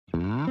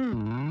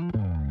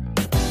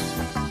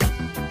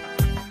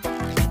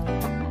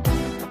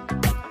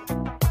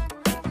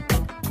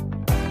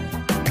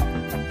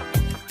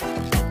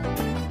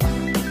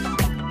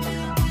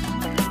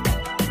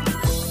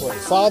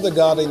Father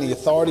God, in the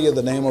authority of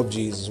the name of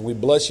Jesus, we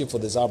bless you for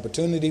this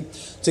opportunity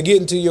to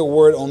get into your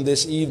word on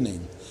this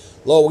evening.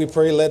 Lord, we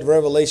pray let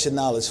revelation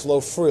knowledge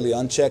flow freely,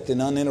 unchecked and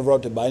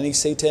uninterrupted by any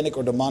satanic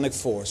or demonic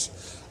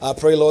force. I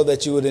pray, Lord,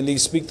 that you would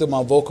indeed speak through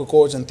my vocal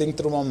cords and think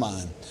through my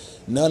mind.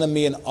 None of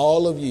me and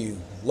all of you.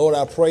 Lord,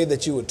 I pray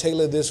that you would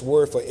tailor this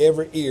word for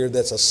every ear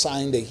that's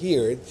assigned to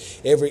hear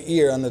it, every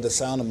ear under the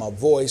sound of my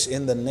voice,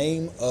 in the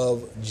name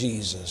of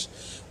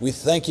Jesus. We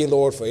thank you,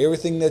 Lord, for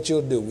everything that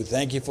you'll do. We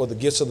thank you for the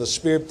gifts of the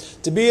Spirit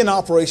to be in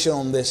operation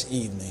on this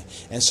evening.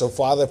 And so,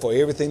 Father, for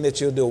everything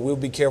that you'll do, we'll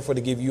be careful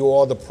to give you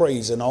all the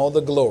praise and all the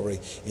glory.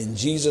 In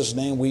Jesus'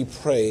 name we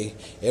pray.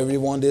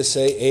 Everyone did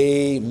say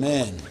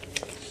amen.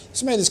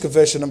 Let's make this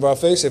confession of our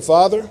faith. Say,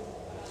 Father,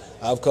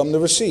 I've come to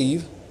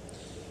receive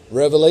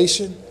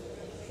revelation,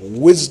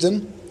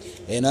 wisdom,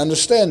 and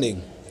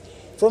understanding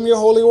from your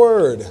holy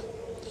word.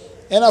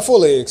 And I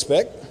fully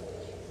expect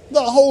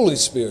the Holy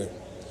Spirit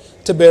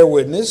to bear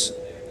witness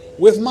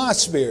with my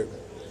spirit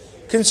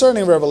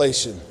concerning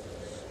revelation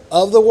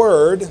of the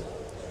word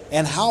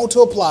and how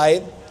to apply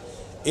it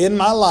in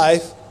my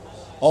life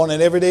on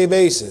an everyday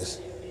basis.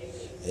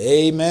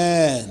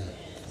 Amen.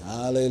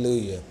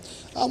 Hallelujah.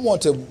 I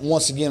want to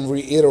once again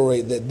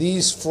reiterate that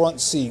these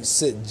front seats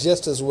sit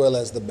just as well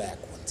as the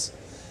back ones.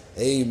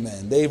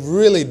 Amen. They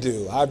really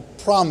do. I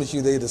promise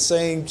you they're the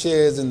same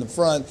chairs in the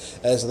front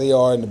as they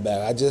are in the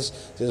back. I just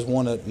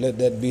want to let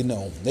that be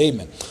known.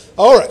 Amen.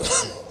 All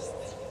right.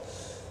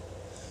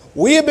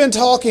 We have been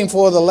talking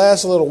for the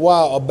last little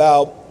while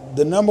about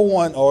the number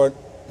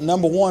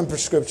one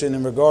prescription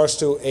in regards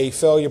to a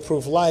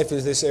failure-proof life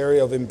is this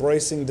area of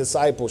embracing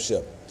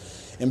discipleship.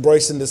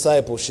 Embracing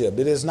discipleship.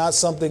 It is not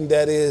something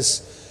that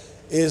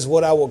is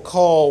what I would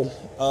call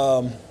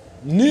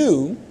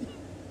new,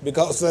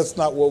 because that's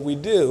not what we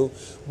do,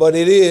 but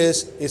it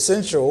is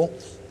essential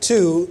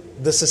to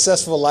the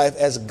successful life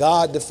as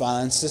God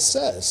defines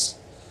success.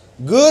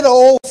 Good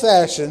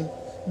old-fashioned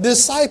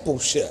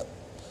discipleship.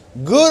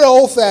 Good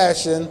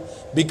old-fashioned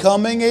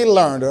becoming a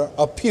learner,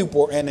 a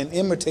pupil, and an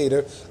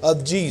imitator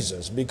of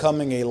Jesus.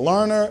 Becoming a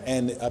learner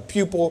and a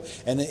pupil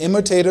and an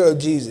imitator of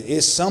Jesus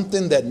is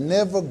something that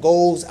never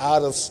goes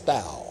out of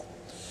style.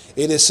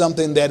 It is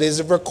something that is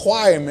a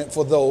requirement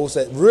for those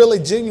that really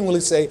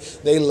genuinely say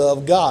they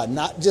love God.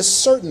 Not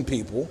just certain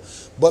people,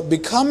 but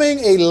becoming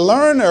a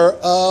learner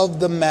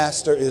of the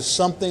Master is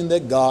something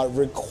that God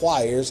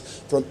requires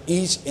from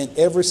each and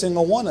every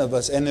single one of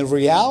us. And the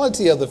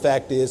reality of the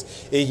fact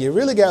is, if you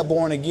really got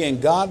born again,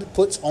 God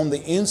puts on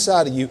the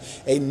inside of you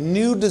a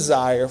new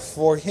desire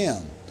for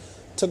Him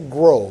to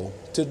grow,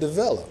 to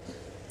develop.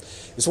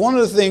 It's one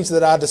of the things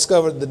that I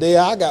discovered the day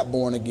I got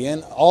born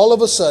again. All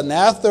of a sudden,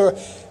 after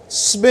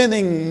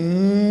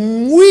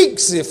spending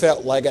weeks, it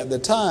felt like at the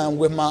time,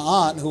 with my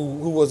aunt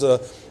who was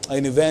an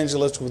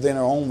evangelist within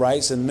her own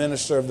rights and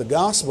minister of the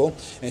gospel,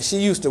 and she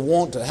used to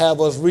want to have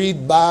us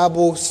read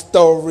Bible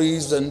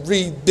stories and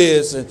read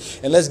this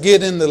and let's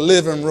get in the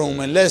living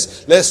room and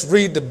let's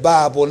read the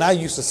Bible. And I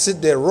used to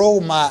sit there, roll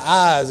my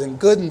eyes, and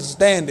couldn't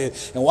stand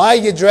it. And why are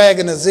you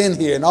dragging us in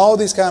here? And all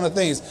these kind of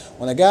things.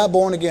 When I got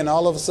born again,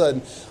 all of a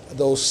sudden,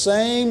 those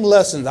same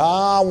lessons,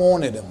 I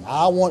wanted them.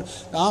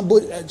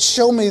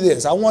 Show me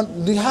this. How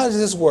does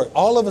this work?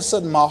 All of a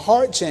sudden, my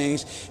heart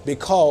changed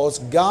because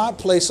God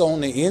placed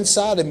on the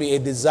inside of me a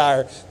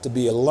desire to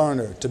be a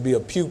learner, to be a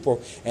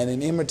pupil and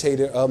an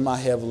imitator of my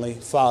Heavenly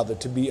Father,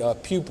 to be a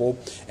pupil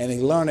and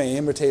a learner and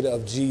imitator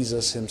of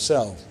Jesus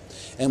Himself.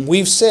 And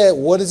we've said,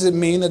 what does it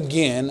mean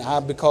again?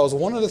 Because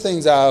one of the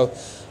things I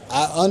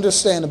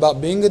understand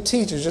about being a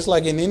teacher, just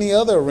like in any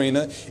other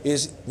arena,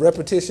 is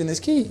repetition is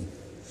key.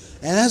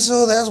 And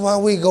so that's why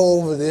we go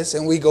over this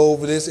and we go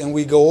over this and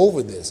we go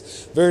over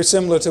this. Very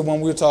similar to when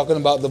we were talking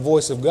about the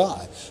voice of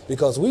God.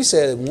 Because we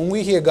said when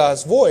we hear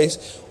God's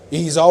voice,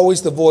 He's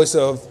always the voice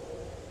of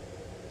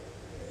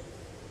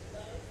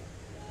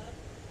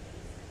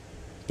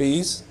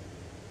peace,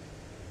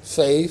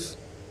 faith,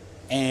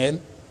 and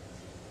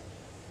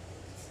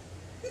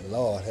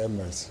Lord have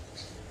mercy,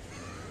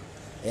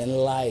 and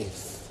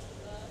life.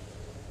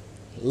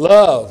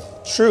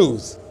 Love,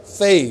 truth,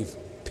 faith,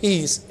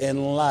 peace,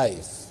 and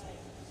life.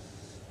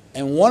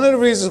 And one of the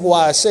reasons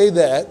why I say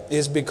that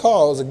is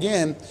because,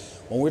 again,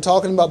 when we're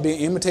talking about being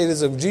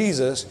imitators of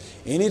Jesus,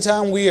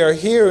 anytime we are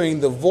hearing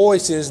the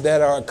voices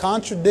that are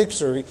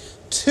contradictory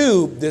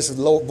to this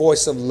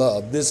voice of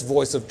love, this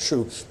voice of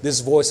truth, this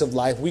voice of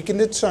life, we can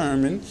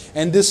determine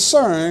and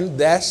discern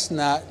that's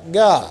not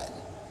God.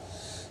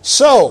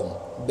 So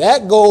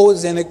that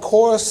goes and it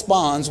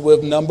corresponds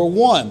with number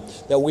one,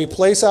 that we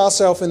place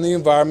ourselves in the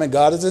environment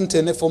God has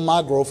intended for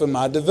my growth and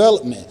my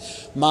development.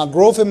 My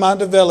growth and my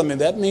development,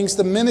 that means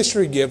the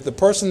ministry gift. The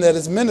person that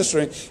is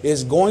ministering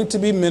is going to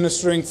be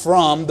ministering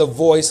from the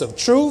voice of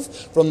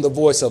truth, from the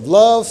voice of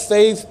love,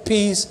 faith,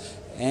 peace,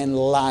 and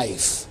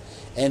life.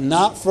 And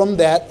not from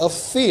that of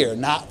fear,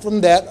 not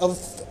from that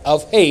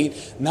of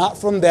hate, not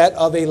from that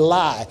of a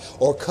lie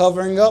or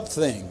covering up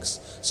things.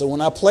 So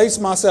when I place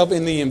myself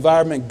in the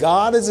environment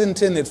God has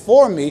intended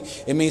for me,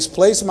 it means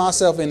place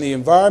myself in the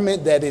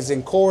environment that is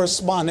in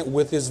correspondence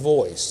with His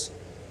voice.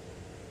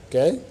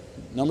 Okay.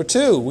 Number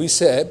two, we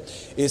said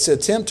it's an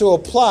attempt to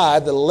apply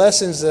the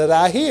lessons that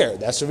I hear.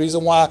 That's the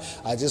reason why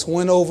I just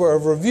went over a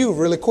review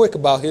really quick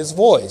about his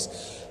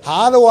voice.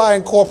 How do I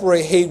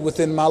incorporate hate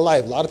within my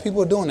life? A lot of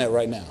people are doing that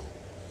right now.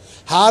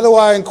 How do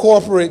I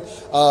incorporate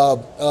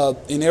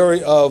an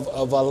area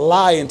of a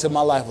lie into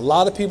my life? A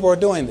lot of people are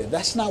doing that.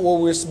 That's not what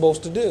we're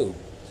supposed to do.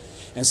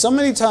 And so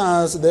many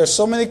times, there's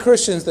so many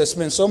Christians that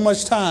spend so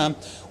much time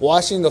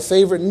watching a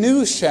favorite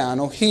news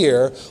channel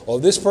here or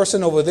this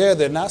person over there.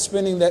 They're not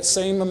spending that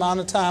same amount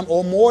of time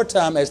or more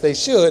time as they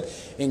should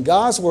in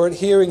God's word,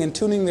 hearing and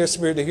tuning their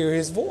spirit to hear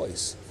his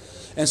voice.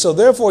 And so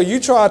therefore, you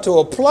try to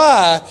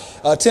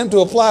attempt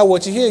to apply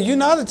what you hear. You're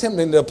not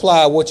attempting to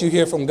apply what you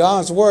hear from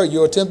God's word.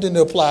 You're attempting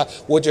to apply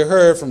what you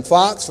heard from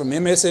Fox, from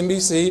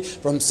MSNBC,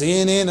 from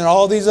CNN, and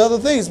all these other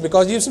things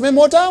because you spend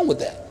more time with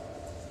that.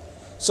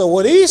 So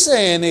what he's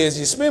saying is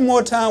you spend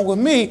more time with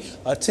me,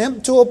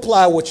 attempt to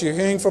apply what you're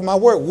hearing from my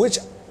word, which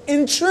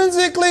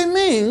intrinsically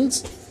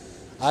means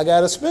I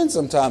got to spend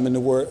some time in the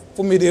word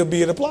for me to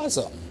be able to apply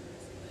something.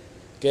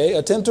 Okay,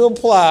 attempt to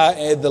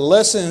apply the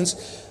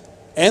lessons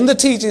and the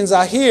teachings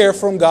I hear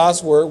from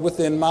God's word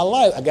within my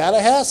life. I got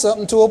to have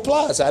something to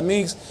apply. So that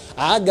means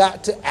I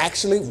got to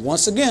actually,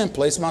 once again,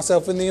 place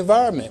myself in the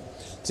environment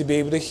to be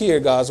able to hear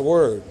God's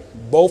word,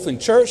 both in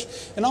church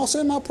and also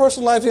in my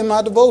personal life, in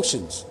my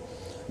devotions.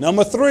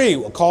 Number three,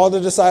 a call to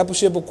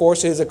discipleship, of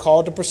course, is a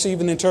call to perceive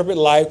and interpret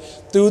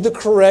life through the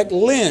correct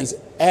lens,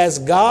 as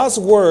God's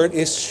word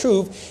is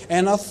truth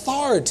and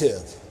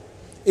authoritative.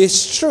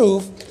 It's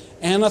truth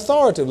and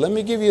authoritative. Let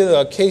me give you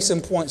a case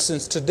in point,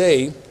 since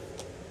today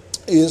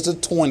is the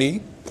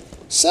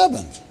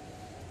 27th.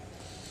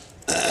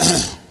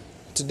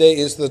 Today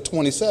is the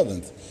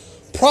 27th.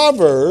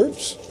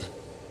 Proverbs.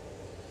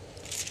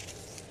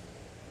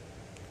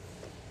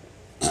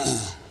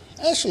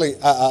 Actually,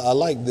 I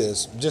like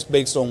this, just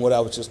based on what I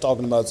was just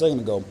talking about a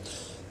second ago.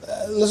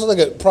 Let's look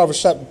at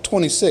Proverbs chapter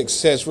 26. It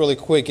says really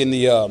quick in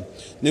the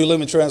New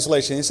Living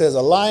Translation. It says,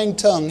 a lying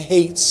tongue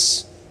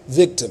hates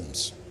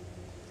victims.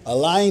 A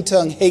lying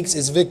tongue hates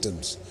its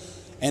victims,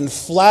 and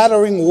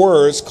flattering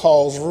words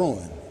cause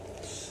ruin.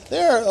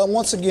 There are,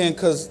 once again,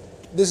 because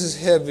this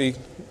is heavy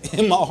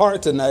in my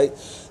heart tonight,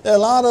 there are a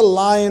lot of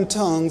lying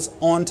tongues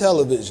on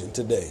television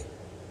today.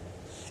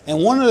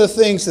 And one of the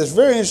things that's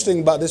very interesting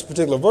about this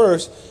particular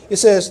verse, it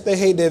says they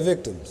hate their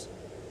victims.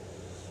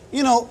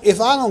 You know, if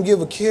I don't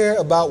give a care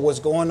about what's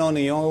going on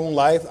in your own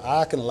life,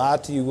 I can lie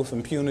to you with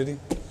impunity.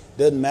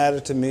 Doesn't matter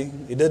to me.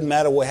 It doesn't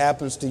matter what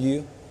happens to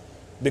you,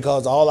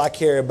 because all I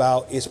care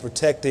about is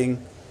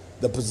protecting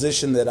the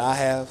position that I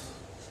have,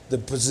 the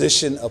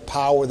position of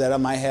power that I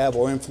might have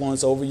or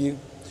influence over you.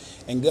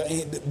 And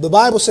the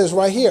Bible says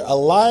right here, a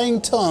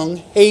lying tongue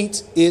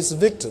hates its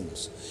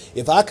victims.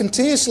 If I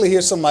continuously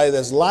hear somebody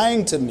that's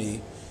lying to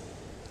me,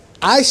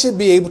 I should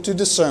be able to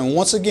discern.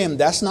 Once again,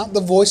 that's not the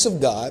voice of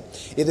God.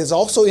 It is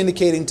also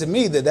indicating to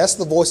me that that's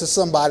the voice of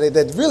somebody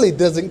that really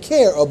doesn't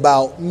care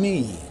about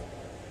me.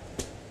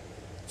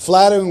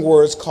 Flattering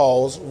words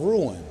cause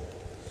ruin.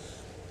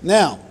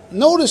 Now,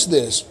 notice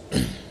this.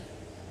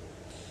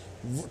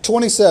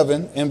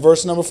 27 and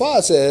verse number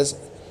 5 says,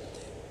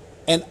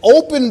 an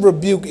open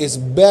rebuke is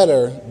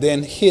better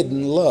than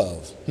hidden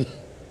love.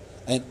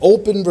 An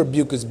open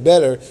rebuke is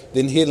better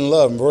than hidden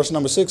love. And verse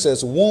number 6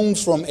 says,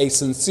 wounds from a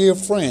sincere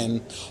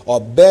friend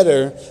are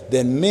better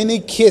than many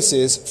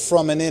kisses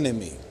from an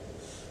enemy.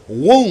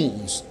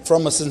 Wounds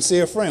from a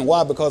sincere friend.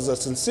 Why? Because a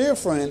sincere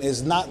friend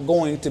is not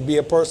going to be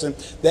a person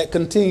that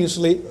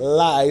continuously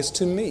lies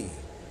to me.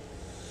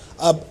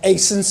 A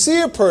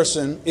sincere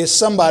person is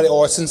somebody,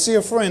 or a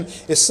sincere friend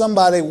is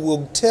somebody who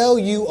will tell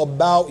you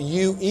about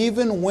you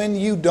even when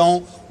you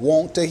don't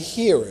want to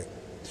hear it.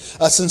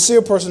 A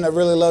sincere person that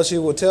really loves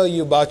you will tell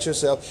you about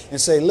yourself and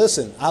say,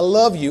 listen, I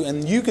love you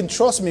and you can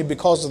trust me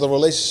because of the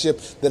relationship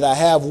that I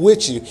have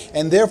with you.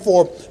 And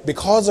therefore,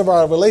 because of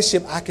our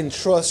relationship, I can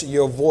trust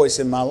your voice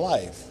in my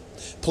life.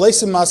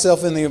 Placing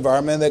myself in the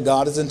environment that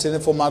God has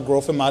intended for my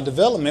growth and my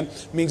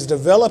development means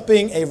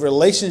developing a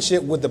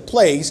relationship with the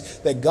place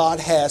that God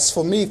has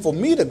for me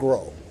to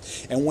grow.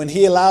 And when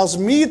he allows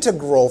me to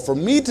grow, for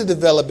me to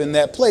develop in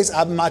that place,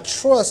 my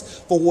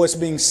trust for what's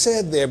being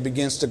said there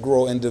begins to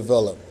grow and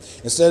develop.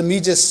 Instead of me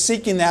just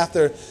seeking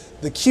after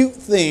the cute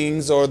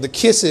things or the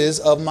kisses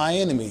of my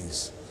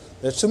enemies.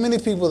 There's too many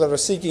people that are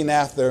seeking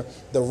after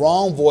the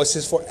wrong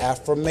voices for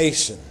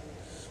affirmation.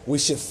 We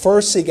should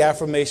first seek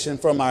affirmation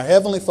from our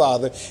Heavenly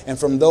Father and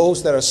from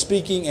those that are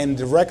speaking and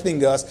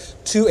directing us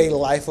to a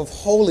life of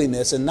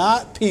holiness, and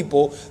not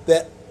people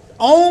that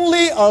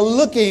only are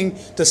looking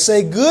to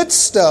say good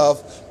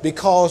stuff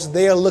because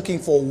they are looking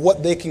for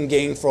what they can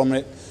gain from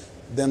it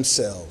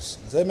themselves.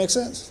 Does that make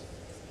sense?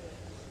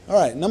 All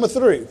right, number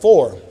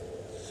 4.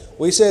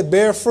 We said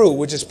bear fruit,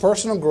 which is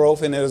personal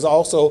growth, and it is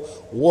also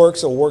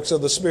works or works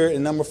of the Spirit.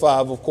 And number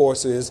 5, of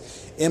course,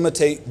 is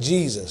imitate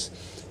Jesus.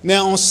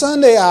 Now, on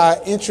Sunday,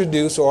 I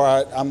introduced,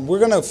 we're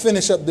going to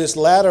finish up this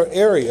latter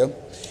area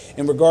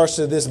in regards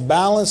to this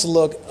balanced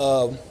look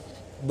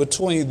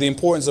between the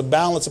importance of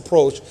balanced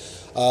approach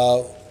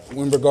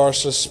in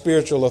regards to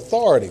spiritual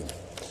authority.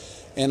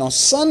 And on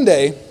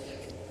Sunday,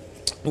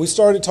 we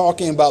started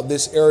talking about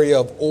this area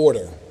of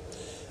order.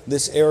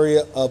 This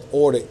area of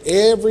order.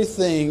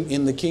 Everything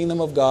in the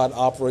kingdom of God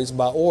operates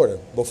by order.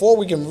 Before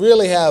we can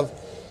really have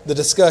the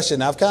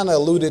discussion, I've kind of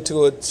alluded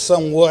to it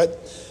somewhat,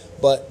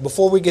 but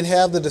before we can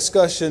have the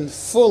discussion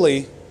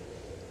fully,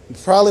 we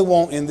probably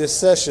won't in this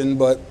session,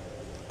 but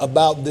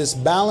about this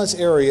balance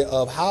area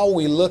of how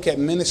we look at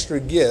ministry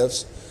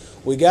gifts,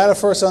 we got to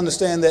first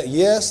understand that,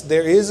 yes,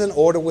 there is an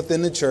order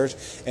within the church,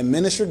 and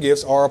ministry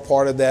gifts are a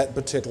part of that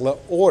particular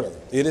order.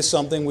 It is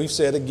something we've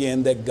said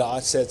again that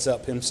God sets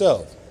up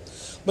himself.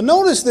 But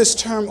notice this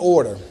term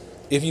order.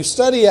 If you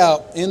study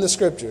out in the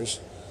scriptures,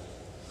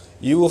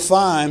 you will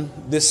find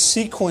this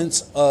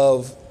sequence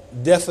of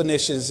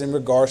definitions in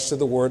regards to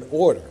the word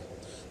order.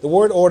 The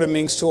word order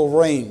means to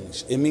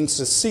arrange. It means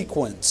to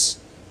sequence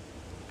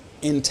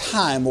in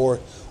time, or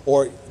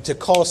to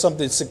call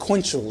something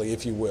sequentially,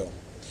 if you will.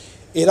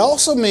 It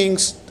also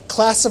means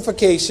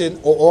classification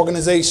or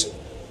organization.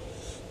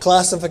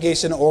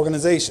 Classification or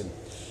organization.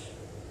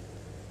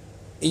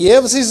 You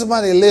ever see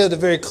somebody live a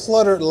very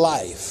cluttered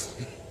life?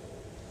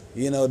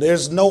 You know,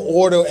 there's no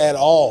order at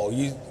all.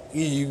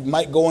 You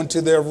might go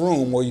into their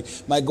room, or you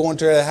might go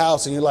into their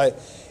house, and you're like,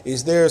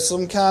 is there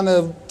some kind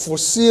of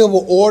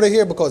foreseeable order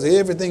here? Because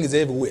everything is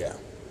everywhere.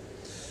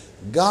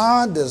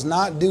 God does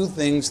not do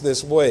things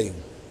this way.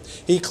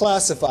 He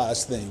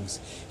classifies things.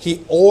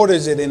 He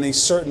orders it in a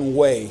certain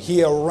way.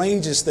 He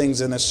arranges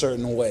things in a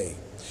certain way.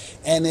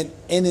 And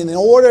in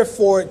order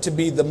for it to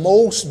be the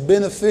most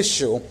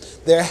beneficial,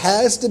 there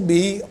has to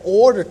be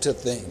order to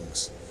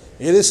things.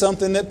 It is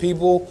something that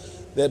people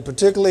that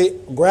particularly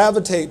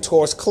gravitate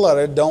towards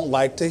clutter don't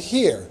like to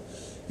hear.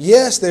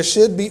 Yes, there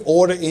should be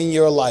order in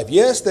your life.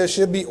 Yes, there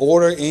should be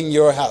order in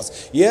your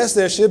house. Yes,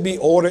 there should be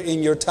order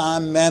in your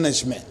time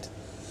management.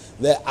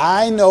 That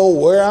I know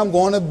where I'm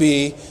going to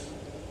be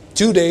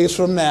 2 days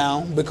from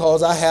now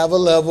because I have a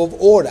level of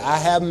order. I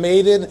have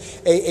made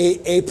it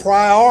a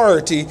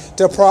priority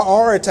to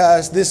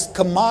prioritize this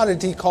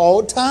commodity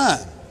called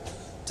time.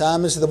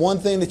 Time is the one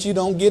thing that you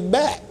don't get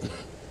back.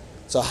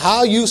 So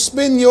how you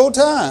spend your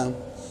time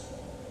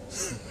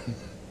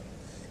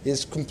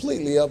is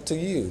completely up to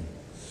you.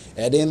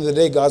 At the end of the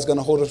day, God's going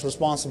to hold us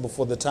responsible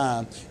for the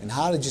time. And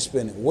how did you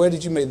spend it? Where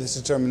did you make this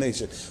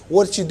determination?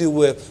 What did you do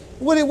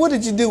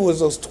with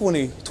those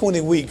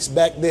 20 weeks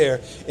back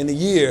there in the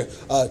year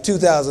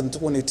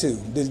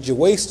 2022? Did you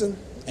waste them?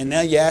 And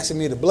now you're asking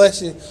me to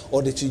bless you?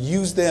 Or did you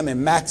use them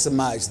and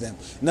maximize them?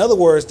 In other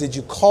words, did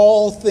you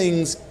call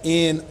things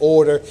in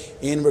order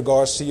in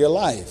regards to your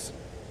life?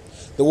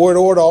 The word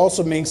order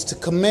also means to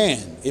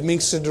command. It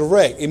means to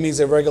direct. It means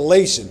a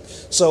regulation.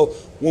 So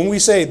when we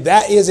say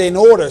that is an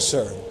order,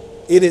 sir,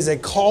 it is a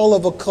call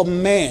of a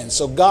command.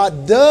 So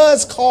God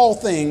does call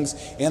things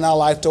in our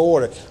life to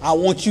order. I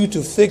want you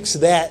to fix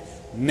that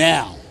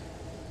now.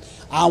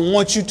 I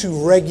want you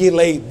to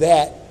regulate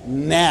that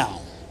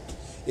now.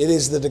 It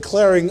is the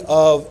declaring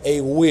of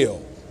a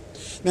will.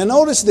 Now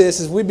notice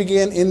this as we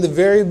begin in the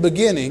very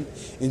beginning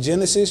in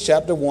Genesis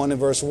chapter 1 and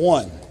verse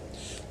 1.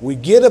 We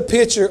get a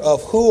picture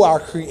of who our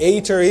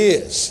Creator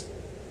is.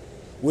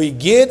 We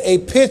get a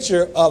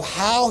picture of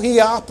how He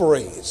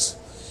operates.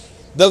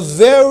 The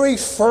very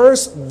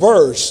first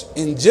verse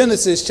in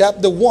Genesis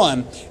chapter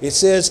 1, it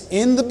says,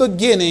 in the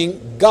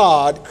beginning,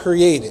 God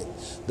created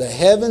the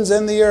heavens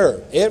and the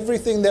earth.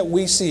 Everything that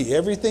we see,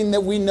 everything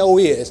that we know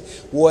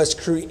was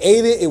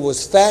created. It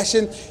was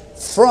fashioned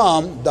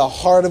from the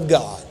heart of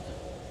God.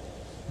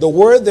 The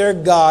word there,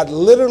 God,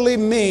 literally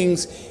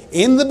means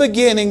in the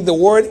beginning. The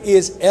word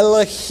is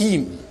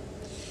Elohim.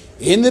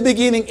 In the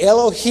beginning,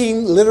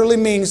 Elohim literally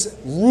means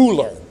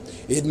ruler.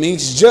 It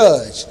means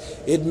judge.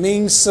 It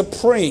means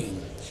supreme.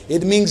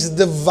 It means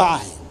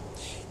divine.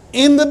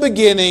 In the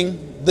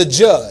beginning, the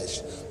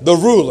judge, the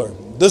ruler,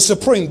 the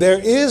supreme. There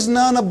is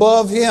none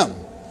above him.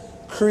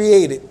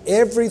 Created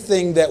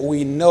everything that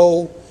we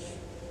know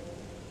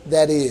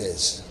that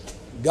is.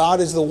 God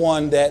is the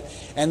one that,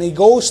 and He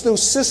goes through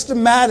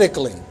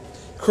systematically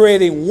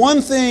creating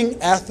one thing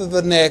after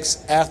the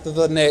next, after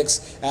the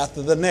next,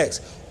 after the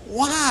next.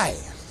 Why?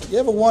 You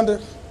ever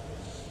wonder?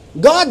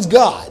 God's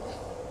God.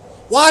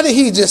 Why did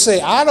He just say,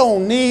 I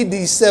don't need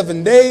these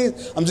 7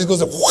 days. I'm just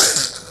going to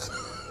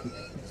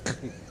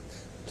say,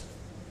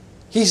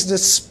 He's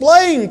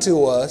displaying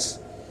to us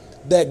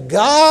that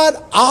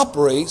God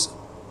operates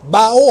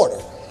by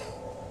order.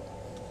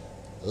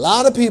 A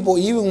lot of people,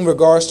 even in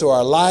regards to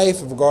our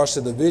life, in regards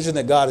to the vision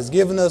that God has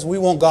given us, we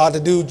want God to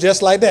do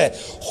just like that.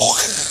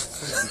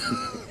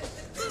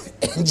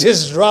 And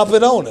just drop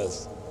it on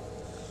us.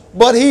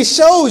 But He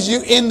shows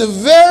you in the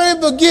very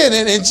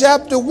beginning, in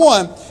chapter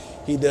 1,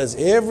 He does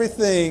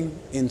everything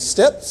in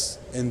steps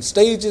and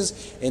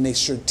stages in a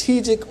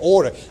strategic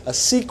order, a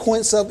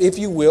sequence of, if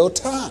you will,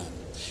 time.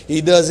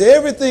 He does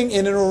everything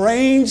in an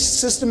arranged,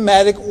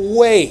 systematic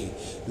way.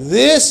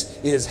 This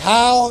is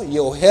how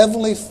your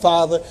Heavenly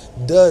Father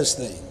does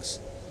things.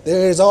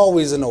 There is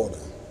always an order.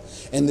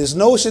 And this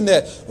notion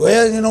that,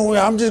 well, you know,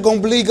 I'm just going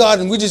to believe God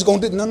and we're just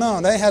going to do, no,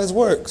 that ain't how this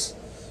works.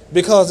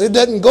 Because it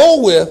doesn't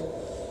go with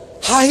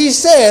how he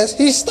says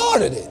he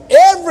started it.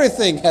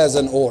 Everything has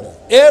an order.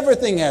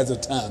 Everything has a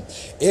time.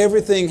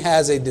 Everything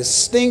has a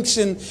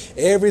distinction.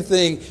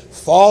 Everything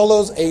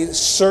follows a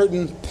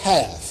certain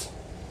path.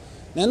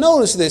 Now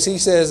notice this. He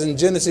says in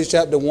Genesis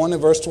chapter 1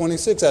 and verse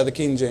 26 out of the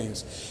King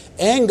James,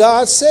 and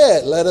God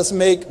said, let us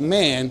make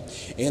man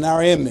in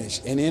our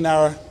image and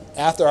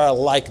after our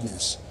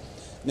likeness.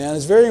 Now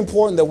it's very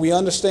important that we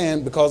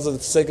understand, because of the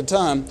sake of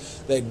time,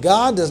 that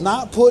God does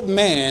not put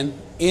man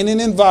in an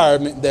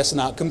environment that's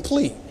not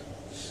complete.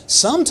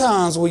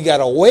 Sometimes we got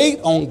to wait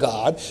on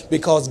God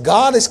because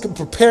God is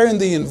preparing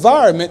the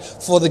environment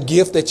for the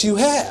gift that you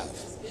have.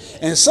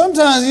 And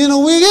sometimes,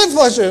 we get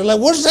frustrated.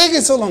 Like, what's taking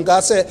so long?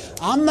 God said,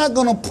 I'm not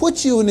going to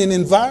put you in an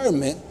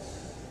environment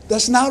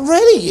that's not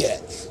ready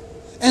yet.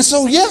 And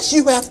so, yes,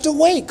 you have to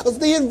wait because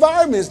the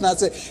environment is not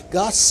set.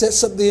 God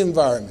sets up the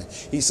environment.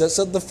 He sets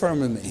up the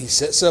firmament. He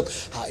sets up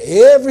how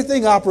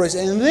everything operates.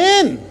 And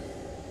then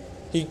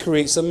he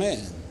creates a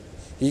man.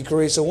 He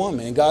creates a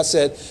woman. And God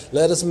said,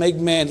 let us make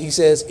man, he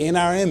says, in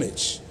our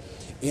image,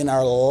 in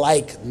our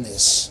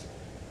likeness,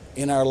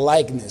 in our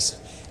likeness,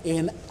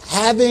 in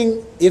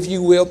having, if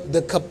you will,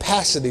 the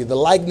capacity, the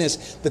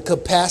likeness, the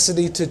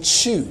capacity to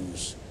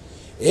choose.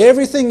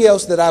 Everything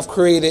else that I've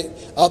created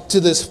up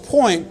to this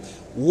point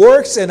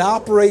works and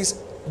operates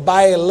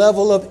by a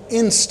level of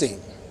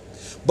instinct.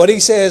 But he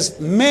says,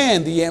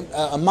 man, the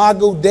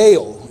imago Dei,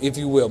 if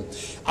you will,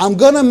 I'm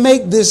going to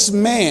make this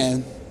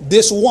man,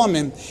 this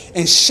woman,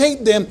 and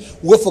shape them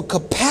with a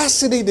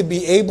capacity to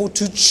be able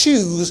to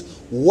choose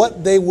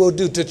what they will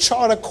do, to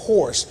chart a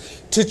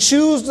course, to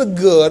choose the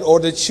good or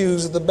to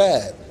choose the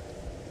bad.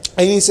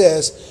 And he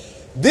says,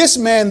 this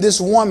man, this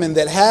woman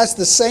that has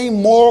the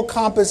same moral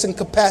compass and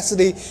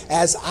capacity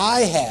as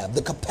I have,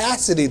 the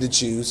capacity to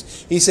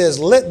choose, he says,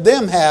 let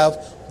them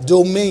have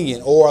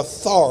dominion or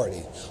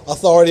authority.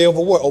 Authority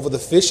over what? Over the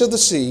fish of the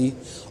sea,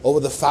 over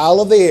the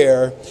fowl of the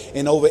air,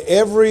 and over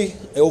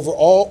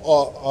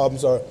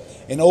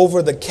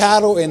the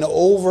cattle, and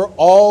over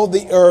all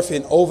the earth,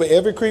 and over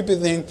every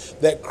creeping thing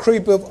that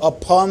creepeth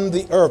upon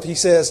the earth. He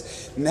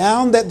says,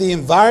 now that the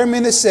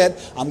environment is set,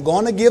 I'm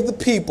going to give the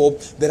people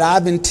that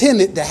I've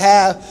intended to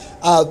have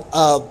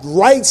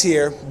rights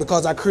here,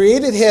 because I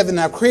created heaven,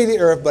 I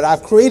created earth, but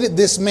I've created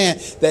this man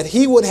that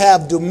he would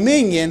have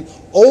dominion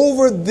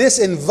over this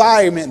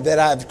environment that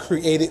I've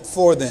created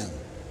for them.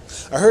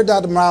 I heard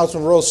Dr. Miles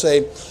Monroe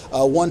say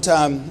one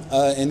time,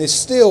 and I'm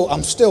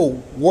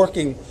still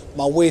working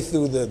my way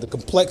through the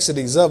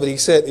complexities of it. He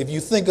said, if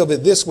you think of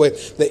it this way,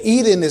 that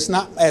Eden is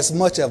not as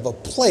much of a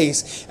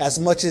place as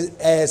much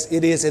as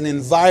it is an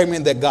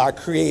environment that God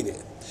created.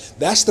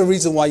 That's the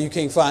reason why you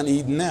can't find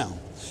Eden now,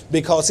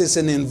 because it's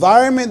an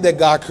environment that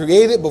God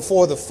created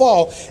before the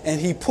fall, and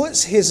he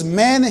puts his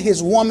man and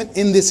his woman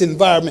in this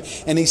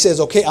environment, and he says,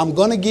 okay, I'm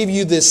going to give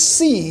you this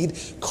seed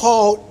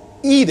called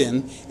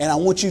Eden, and I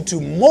want you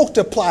to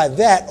multiply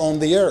that on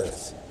the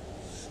earth.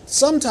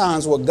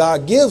 Sometimes what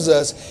God gives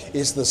us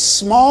is the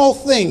small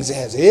things. It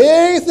has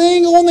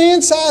everything on the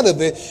inside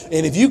of it.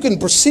 And if you can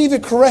perceive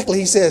it correctly,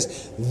 he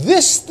says,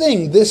 this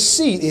thing, this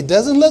seed, it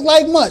doesn't look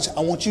like much.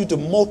 I want you to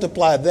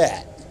multiply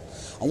that.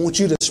 I want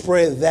you to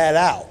spread that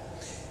out,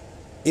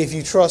 if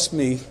you trust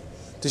me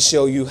to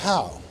show you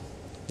how.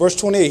 Verse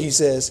 28, he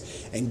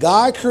says, and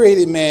God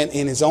created man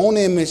in his own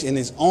image, in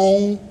his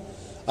own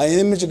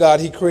image of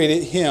God, he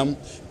created him,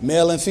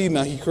 male and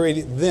female. He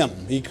created them.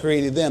 He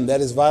created them.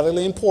 That is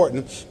vitally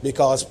important,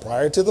 because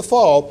prior to the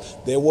fall,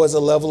 there was a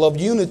level of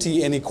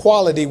unity and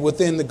equality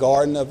within the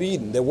Garden of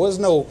Eden. There was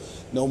no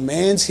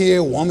man's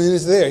here, woman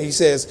is there. He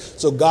says,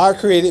 so God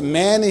created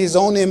man in his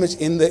own image.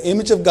 In the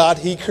image of God,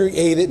 he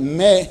created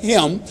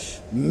him,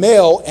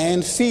 male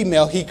and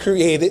female. He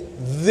created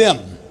them.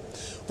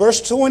 Verse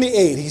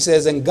 28, he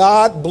says, and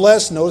God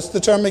blessed, notice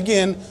the term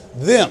again,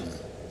 them.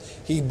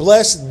 He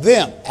blessed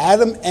them,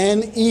 Adam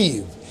and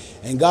Eve.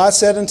 And God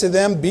said unto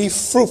them, be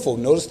fruitful.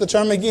 Notice the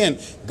term again.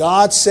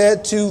 God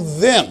said to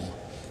them,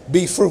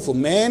 be fruitful.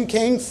 Man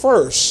came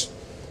first,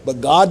 but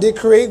God did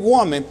create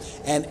woman.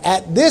 And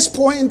at this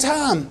point in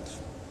time,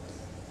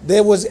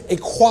 there was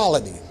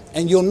equality.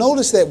 And you'll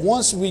notice that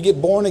once we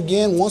get born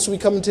again, once we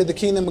come into the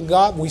kingdom of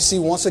God, we see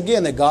once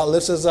again that God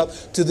lifts us up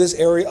to this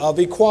area of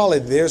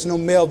equality. There's no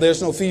male,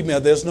 there's no female,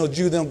 there's no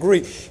Jew, no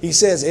Greek. He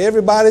says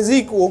everybody's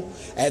equal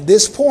at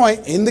this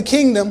point in the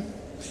kingdom.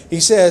 He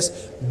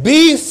says,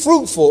 be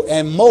fruitful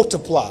and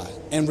multiply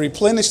and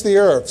replenish the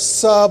earth.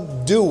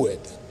 Subdue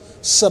it.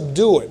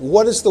 Subdue it.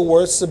 What does the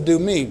word subdue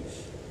mean?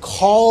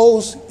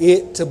 Cause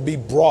it to be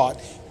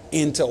brought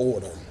into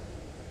order.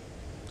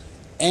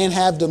 And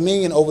have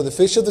dominion over the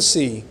fish of the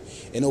sea,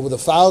 and over the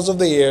fowls of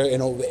the air,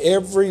 and over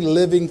every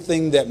living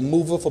thing that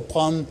moveth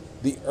upon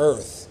the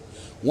earth.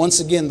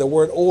 Once again, the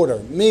word order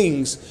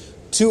means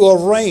to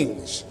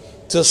arrange,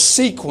 to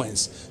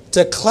sequence,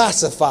 to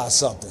classify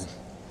something.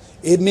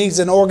 It means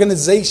an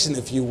organization,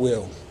 if you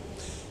will.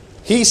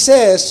 He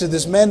says to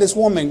this man, this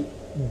woman,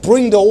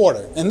 bring the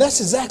order. And that's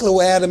exactly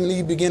what Adam and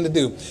Eve begin to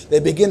do. They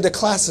begin to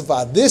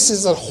classify. This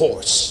is a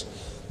horse.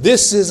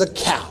 This is a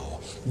cow.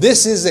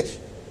 This is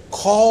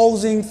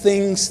causing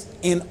things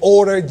in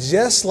order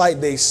just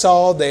like they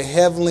saw their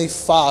heavenly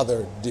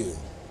Father do,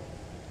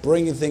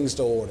 bringing things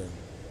to order.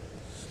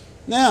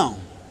 Now,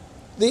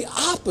 the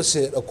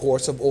opposite, of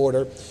course, of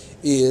order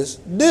is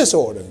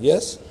disorder,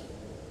 yes?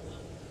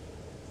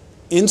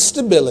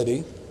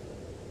 Instability,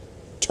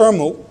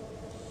 turmoil,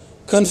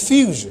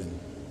 confusion.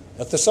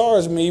 A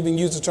thesaurus may even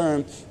use the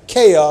term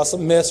chaos,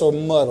 mess, or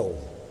muddle.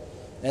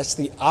 That's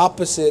the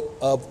opposite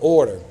of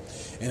order.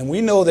 And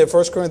we know that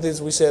 1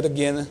 Corinthians, we said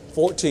again,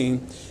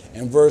 14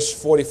 and verse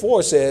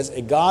 44 says,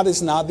 God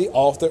is not the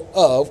author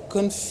of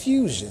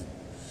confusion.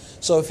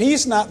 So if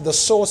he's not the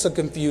source of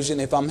confusion,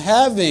 if I'm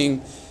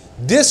having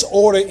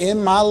disorder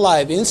in my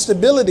life,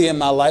 instability in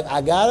my life,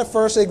 I got to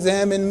first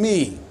examine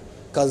me,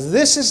 because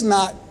this is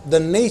not the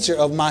nature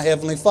of my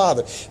Heavenly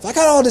Father. If I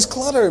got all this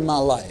clutter in my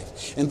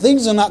life and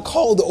things are not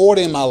called to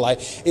order in my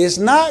life, it's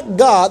not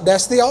God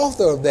that's the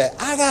author of that.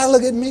 I got to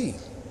look at me.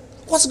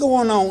 What's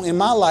going on in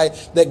my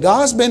life that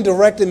God's been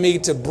directing me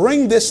to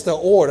bring this to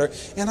order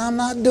and I'm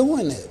not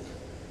doing it?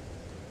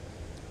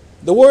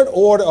 The word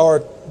order,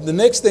 or the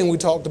next thing we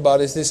talked about,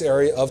 is this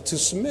area of to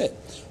submit.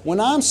 When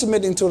I'm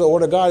submitting to the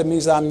order of God, it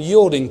means I'm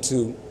yielding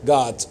to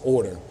God's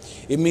order.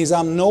 It means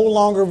I'm no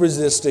longer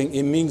resisting.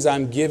 It means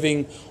I'm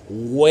giving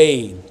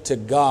way to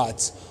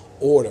God's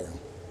order.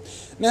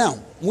 Now,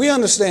 we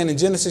understand in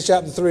Genesis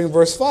chapter 3 and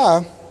verse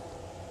 5,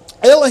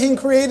 Elohim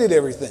created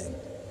everything.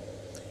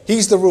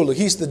 He's the ruler.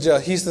 He's the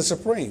judge. He's the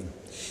supreme.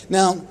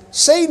 Now,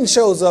 Satan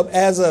shows up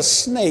as a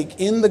snake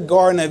in the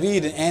Garden of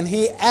Eden, and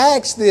he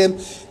asks them,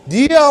 do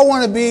y'all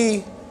want to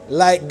be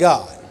like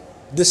God?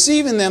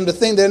 Deceiving them to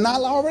think they're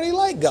not already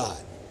like God.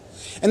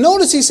 And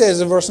notice he says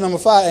in verse number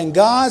 5, and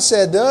God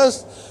said,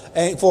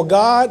 for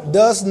God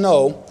does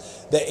know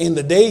that in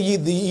the day ye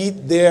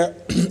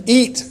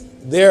eat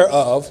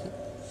thereof,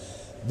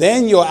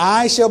 then your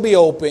eyes shall be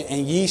open,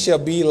 and ye shall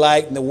be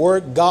like, and the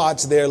word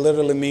God's there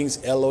literally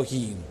means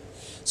Elohim.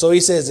 So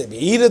he says, if you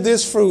eat of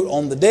this fruit,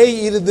 on the day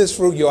you eat of this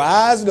fruit, your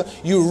eyes,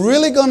 you're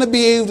really going to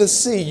be able to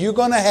see. You're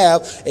going to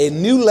have a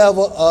new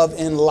level of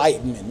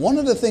enlightenment. One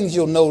of the things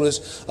you'll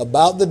notice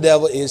about the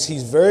devil is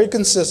he's very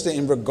consistent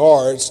in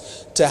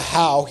regards to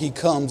how he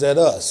comes at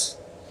us.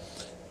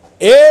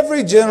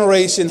 Every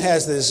generation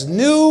has this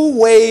new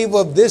wave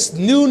of this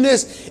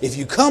newness. If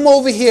you come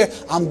over here,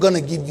 I'm going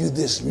to give you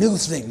this new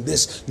thing,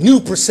 this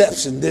new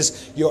perception,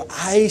 your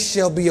eyes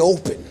shall be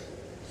open.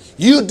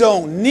 You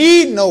don't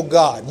need no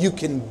God. You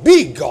can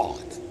be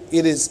God.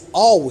 It is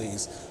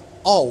always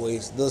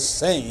the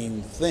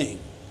same thing.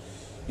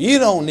 You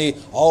don't need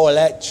all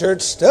that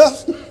church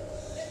stuff.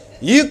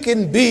 You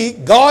can be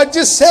God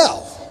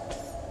yourself.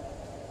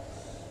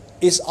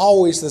 It's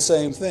always the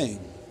same thing.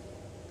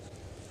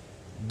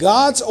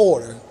 God's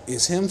order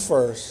is him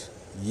first,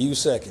 you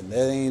second.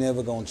 That ain't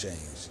ever going to change.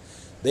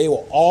 They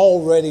were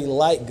already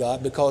like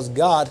God because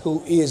God,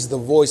 who is the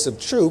voice of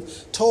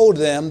truth, told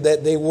them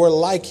that they were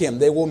like him.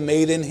 They were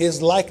made in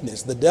his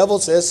likeness. The devil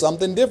says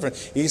something different.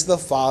 He's the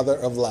father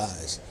of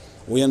lies.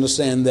 We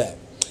understand that.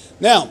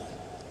 Now,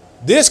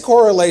 this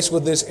correlates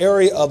with this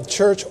area of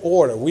church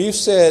order. We've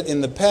said in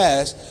the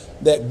past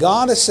that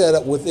God has set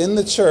up within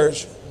the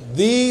church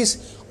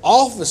these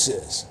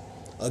offices.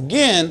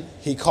 Again,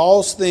 he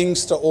calls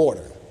things to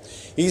order.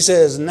 He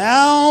says,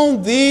 now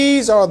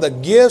these are the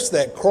gifts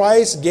that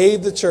Christ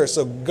gave the church.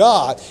 So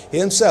God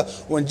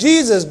himself, when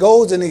Jesus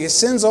goes and he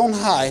ascends on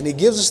high and he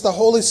gives us the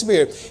Holy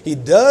Spirit, he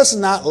does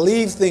not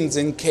leave things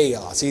in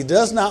chaos. He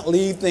does not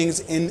leave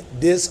things in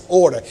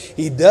disorder.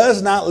 He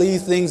does not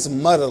leave things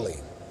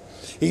muddily.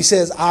 He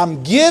says,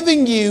 I'm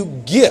giving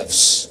you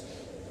gifts.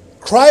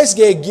 Christ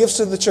gave gifts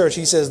to the church.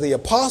 He says the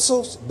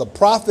apostles, the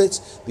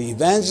prophets, the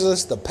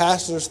evangelists, the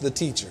pastors, the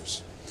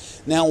teachers.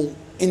 Now,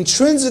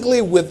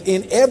 intrinsically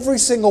within every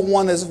single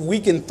one of us,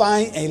 we can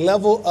find a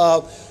level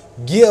of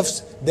gifts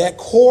that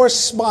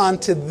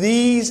correspond to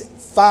these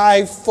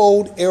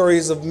fivefold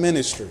areas of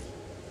ministry.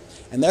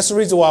 And that's the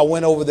reason why I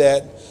went over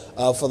that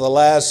for the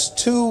last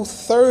 2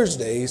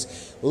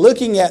 Thursdays,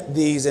 looking at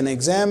these and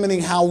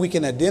examining how we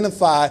can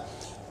identify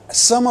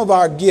some of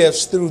our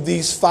gifts through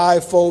these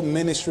fivefold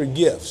ministry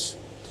gifts.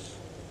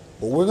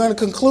 But we're going to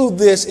conclude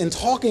this in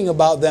talking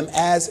about them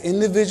as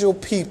individual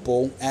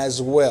people as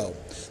well.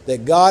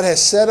 That God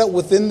has set up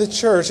within the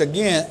church,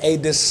 again, a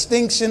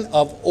distinction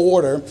of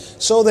order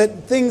so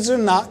that things are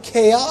not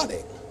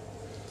chaotic.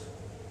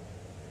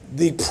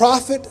 The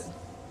prophet,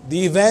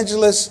 the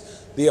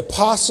evangelist, the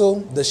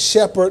apostle, the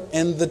shepherd,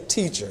 and the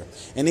teacher.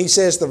 And he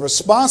says the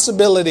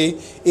responsibility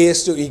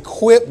is to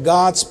equip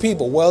God's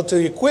people. Well,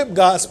 to equip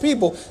God's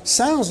people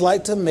sounds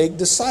like to make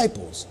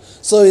disciples.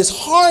 So it's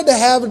hard to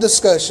have a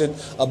discussion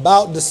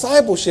about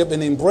discipleship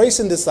and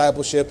embracing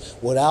discipleship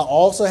without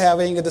also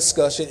having a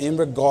discussion in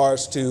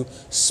regards to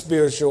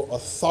spiritual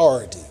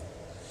authority.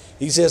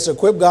 He says to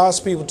equip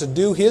God's people to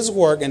do his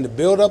work and to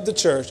build up the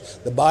church,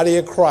 the body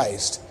of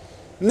Christ.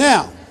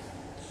 Now,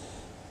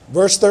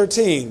 verse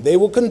 13, they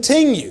will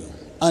continue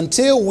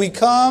until we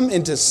come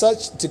to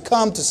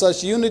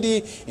such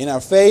unity in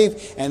our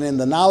faith and in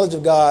the knowledge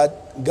of God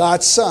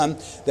God's Son,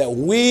 that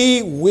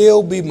we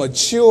will be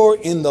mature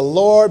in the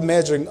Lord,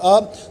 measuring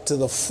up to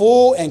the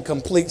full and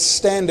complete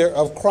standard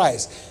of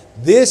Christ.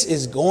 This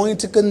is going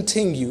to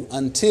continue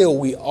until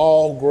we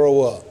all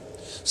grow up.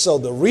 So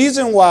the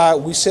reason why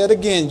we said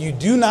again, you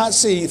do not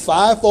see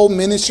fivefold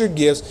ministry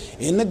gifts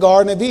in the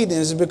Garden of Eden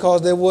is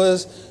because there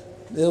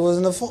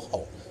wasn't a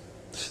fall.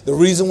 The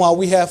reason why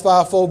we have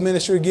fivefold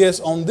ministry gifts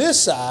on this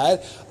side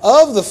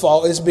of the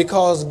fall is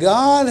because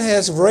God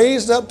has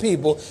raised up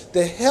people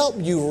to help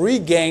you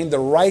regain the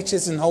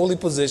righteous and holy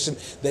position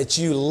that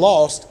you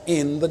lost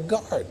in the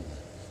garden.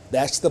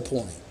 That's the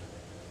point.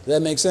 Does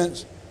that make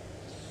sense?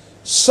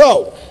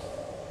 So,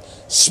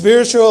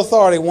 spiritual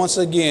authority, once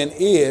again,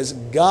 is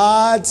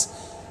God's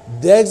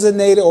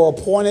designated or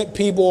appointed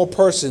people or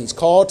persons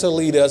called to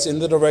lead us in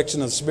the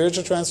direction of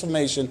spiritual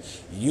transformation,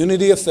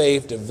 unity of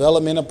faith,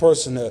 development of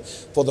personhood,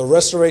 for the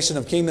restoration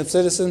of kingdom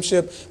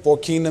citizenship, for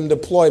kingdom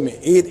deployment.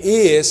 It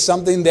is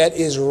something that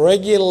is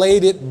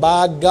regulated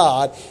by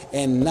God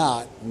and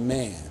not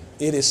man.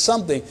 It is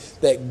something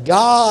that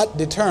God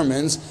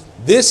determines,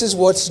 this is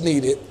what's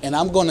needed, and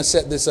I'm going to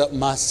set this up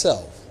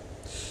myself.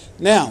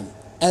 Now,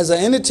 as I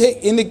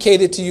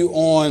indicated to you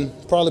on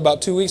probably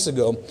about 2 weeks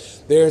ago,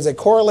 there is a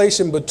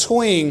correlation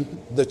between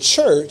the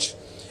church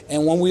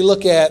and when we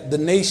look at the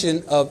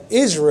nation of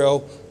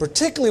Israel,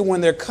 particularly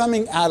when they're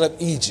coming out of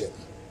Egypt.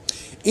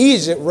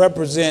 Egypt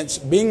represents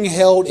being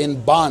held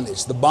in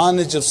bondage, the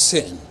bondage of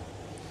sin.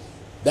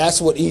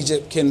 That's what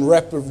Egypt can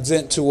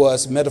represent to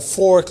us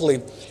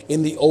metaphorically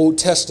in the Old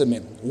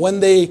Testament.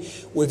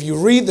 If you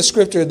read the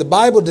scripture, the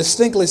Bible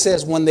distinctly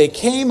says when they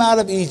came out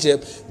of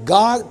Egypt,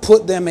 God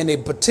put them in a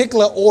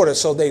particular order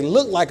so they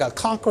look like a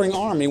conquering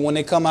army when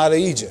they come out of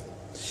Egypt.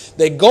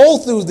 They go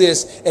through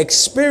this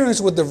experience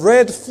with the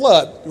Red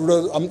Flood,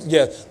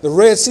 the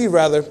Red Sea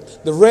rather.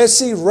 The Red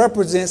Sea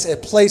represents a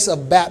place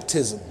of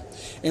baptism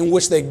in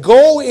which they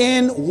go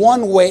in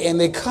one way and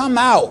they come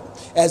out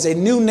as a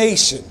new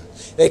nation.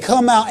 They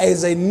come out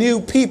as a new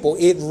people.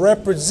 It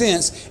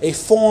represents a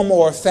form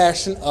or a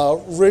fashion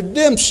of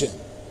redemption.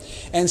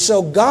 And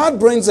so God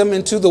brings them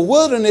into the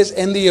wilderness,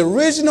 and the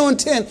original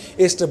intent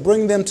is to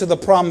bring them to the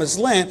promised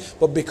land.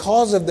 But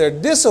because of their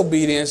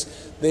disobedience,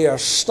 they are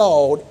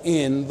stalled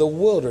in the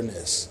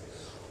wilderness.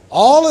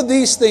 All of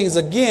these things,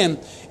 again,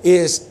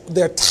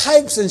 they're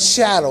types and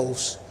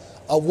shadows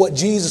of what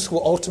Jesus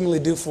will ultimately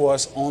do for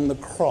us on the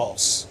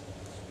cross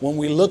when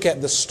we look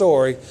at the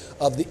story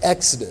of the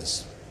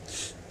Exodus.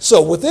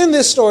 So within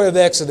this story of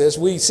Exodus,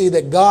 we see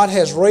that God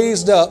has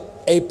raised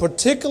up a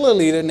particular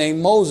leader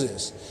named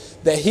Moses,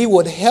 that he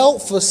would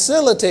help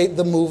facilitate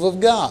the move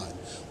of God.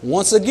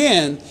 Once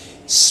again,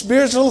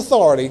 spiritual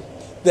authority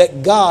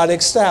that God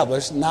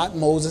established, not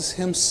Moses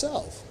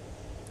himself.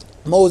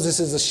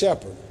 Moses is a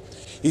shepherd.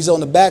 He's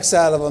on the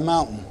backside of a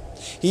mountain.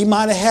 He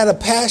might have had a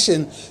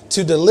passion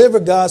to deliver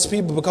God's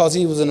people because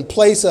he was in a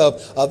place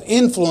of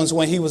influence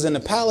when he was in the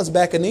palace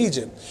back in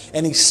Egypt.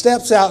 And he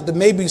steps out to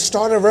maybe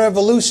start a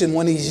revolution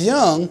when he's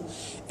young,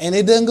 and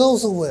it doesn't go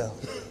so well.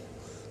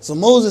 So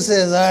Moses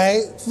says, all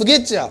right,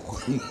 forget y'all.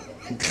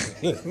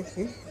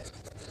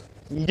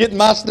 Get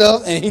my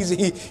stuff, and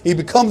he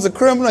becomes a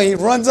criminal, and he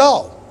runs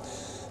off.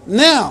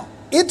 Now,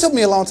 it took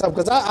me a long time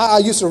because I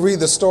used to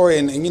read the story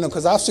and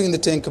because I've seen the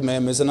Ten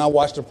Commandments and I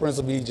watched The Prince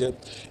of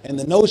Egypt, and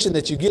the notion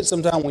that you get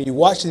sometimes when you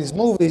watch these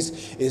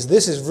movies is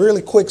this is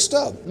really quick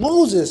stuff.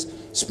 Moses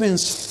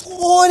spends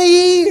 40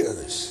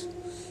 years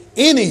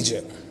in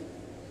Egypt.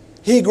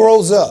 He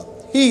grows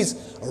up.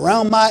 He's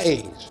around my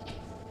age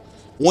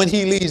when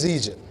he leaves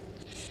Egypt.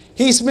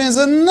 He spends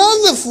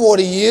another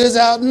 40 years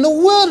out in the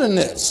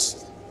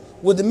wilderness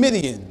with the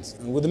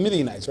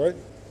Midianites, right?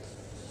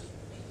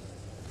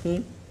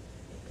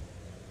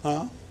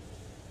 Huh?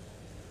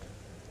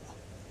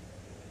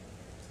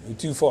 You're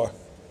too far.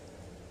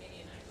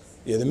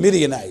 Yeah, the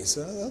Midianites.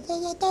 I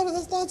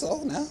thought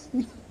so now.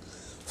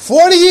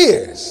 40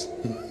 years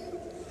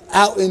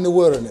out in the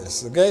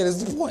wilderness. Okay,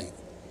 that's the point.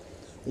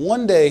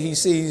 One day he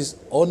sees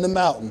on the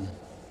mountain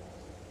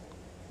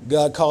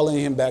God calling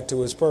him back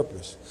to his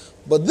purpose.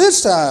 But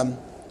this time,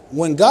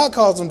 when God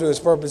calls him to his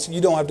purpose,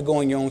 you don't have to go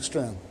in your own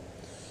strength.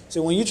 See,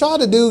 when you try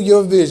to do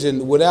your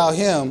vision without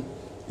him,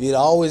 you're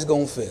always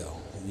going to fail.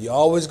 You're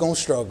always going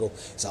to struggle.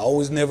 It's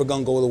always never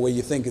going to go the way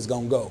you think it's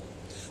going to go.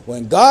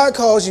 When God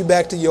calls you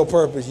back to your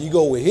purpose, you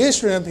go with his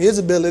strength, his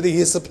ability,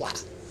 his supply.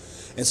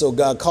 And so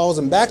God calls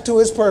him back to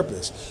his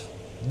purpose.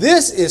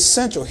 This is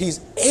central.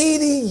 He's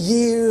 80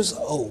 years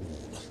old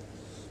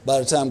by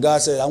the time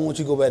God said, I want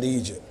you to go back to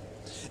Egypt.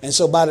 And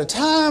so by the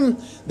time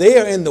they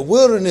are in the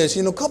wilderness,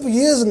 a couple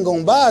years have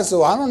gone by,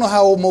 so I don't know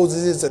how old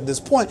Moses is at this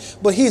point,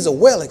 but he's a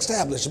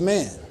well-established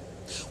man.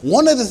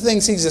 One of the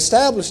things he's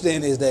established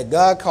in is that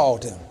God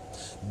called him.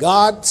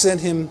 God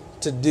sent him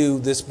to do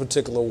this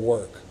particular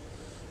work.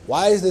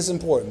 Why is this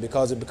important?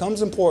 Because it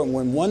becomes important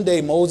when one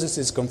day Moses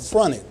is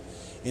confronted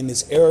in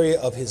this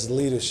area of his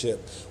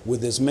leadership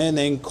with this man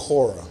named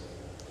Korah.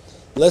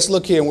 Let's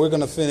look here, and we're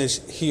going to finish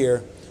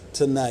here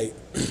tonight.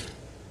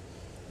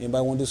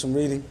 Anybody want to do some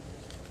reading?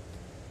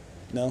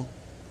 No?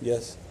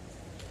 Yes?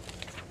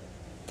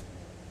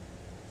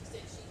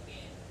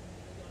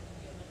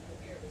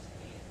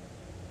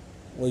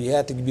 Well, you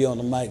have to be on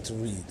the mic to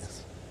read.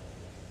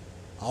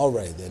 All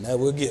right, then.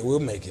 We'll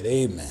make it.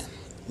 Amen.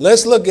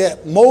 Let's look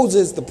at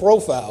Moses, the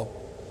profile.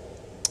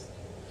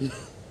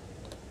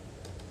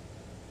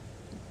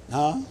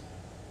 Huh?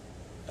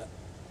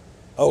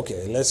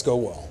 Okay, let's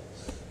go on.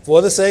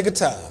 For the sake of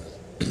time,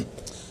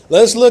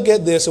 let's look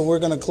at this, and we're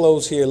going to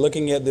close here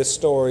looking at this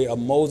story of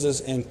Moses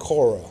and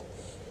Korah.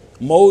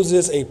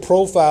 Moses, a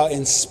profile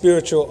in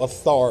spiritual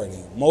authority.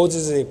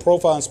 Moses is a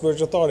profile in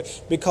spiritual authority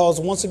because,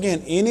 once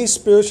again, any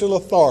spiritual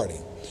authority,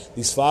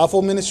 these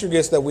fivefold ministry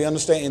gifts that we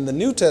understand in the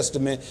New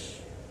Testament,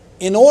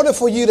 in order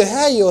for you to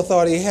have your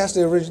authority, it has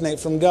to originate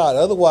from God.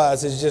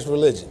 Otherwise, it's just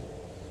religion.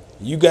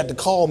 You got to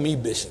call me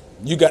bishop.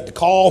 You got to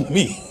call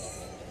me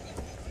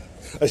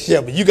a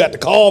shepherd. You got to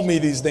call me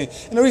these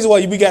things. And the reason why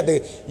you got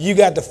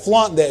to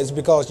flaunt that is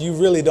because you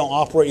really don't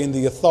operate in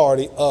the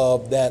authority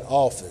of that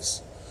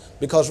office.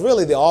 Because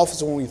really the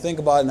office, when we think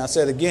about it, and I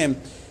said again,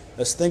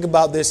 let's think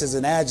about this as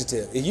an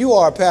adjective. If you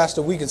are a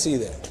pastor, we can see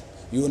that.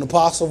 You an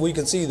apostle, we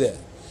can see that.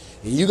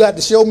 If you got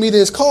to show me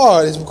this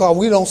card, it's because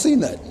we don't see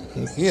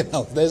nothing.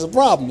 There's a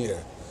problem here.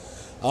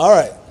 All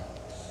right.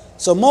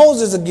 So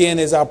Moses, again,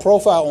 is our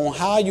profile on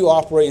how you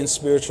operate in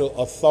spiritual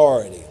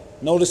authority.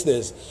 Notice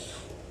this.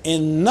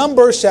 In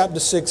Numbers chapter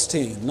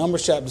 16,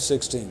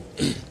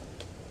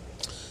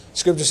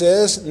 Scripture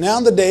says,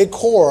 now the day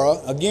Korah,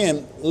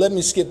 again, let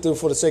me skip through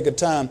for the sake of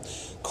time.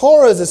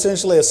 Korah is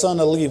essentially a son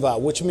of Levi,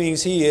 which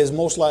means he is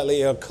most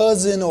likely a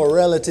cousin or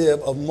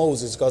relative of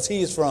Moses because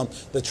he is from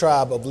the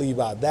tribe of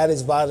Levi. That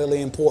is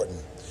vitally important.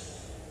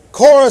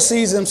 Korah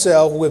sees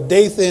himself with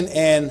Dathan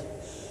and,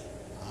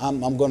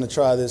 I'm going to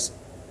try this,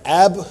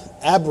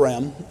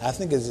 Abram, I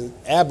think it's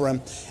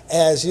Abram,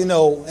 as,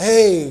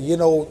 hey,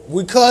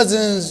 we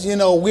cousins,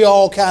 we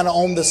all kind of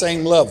on the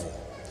same level.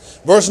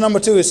 Verse number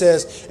 2, it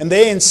says, and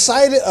they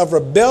incited a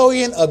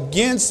rebellion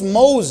against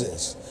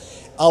Moses,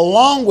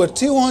 along with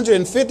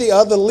 250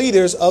 other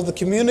leaders of the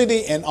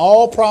community and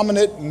all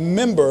prominent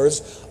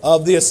members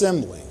of the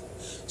assembly.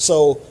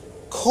 So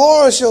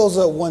Korah shows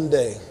up one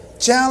day,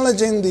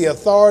 challenging the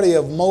authority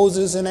of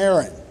Moses and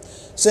Aaron,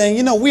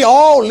 saying, we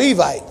all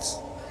Levites.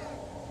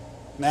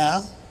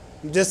 Now,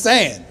 I'm just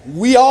saying,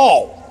 we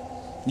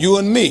all, you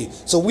and me.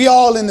 So we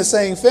all in the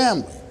same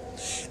family.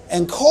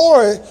 And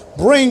Korah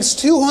brings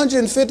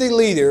 250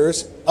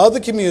 leaders of the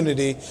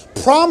community,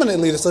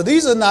 prominent leaders. So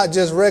these are not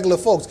just regular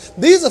folks.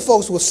 These are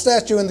folks with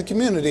stature in the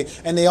community.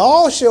 And they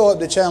all show up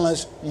to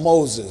challenge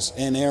Moses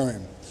and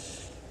Aaron.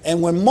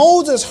 And when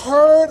Moses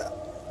heard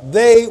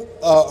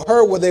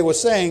what they were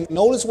saying,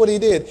 notice what he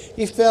did.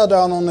 He fell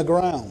down on the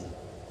ground.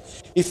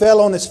 He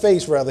fell on his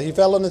face, rather. He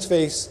fell on his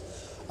face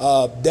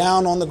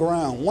down on the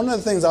ground. One of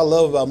the things I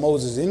love about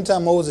Moses,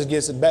 anytime Moses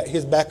gets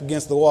his back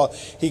against the wall,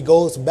 he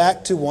goes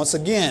back to, once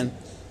again,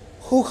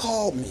 who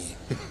called me?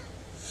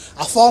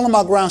 I fall on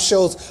my ground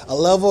shows a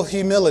level of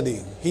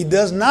humility. He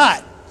does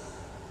not,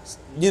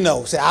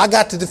 say, I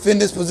got to defend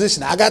this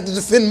position. I got to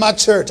defend my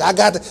church.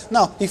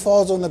 No, he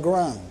falls on the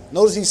ground.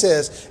 Notice he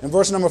says in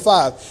verse number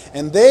 5,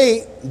 and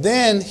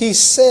then he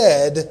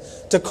said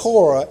to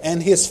Korah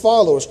and his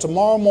followers,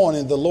 tomorrow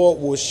morning the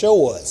Lord will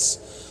show us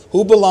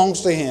who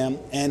belongs to him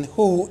and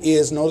who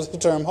is, notice the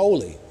term,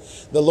 holy.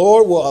 The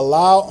Lord will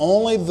allow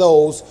only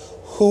those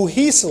who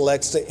he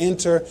selects to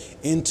enter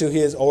into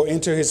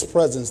his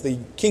presence. The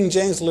King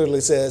James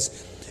literally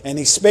says, and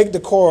he spake to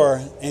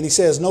Korah, and he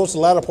says, notice the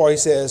latter part, he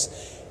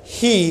says,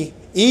 he,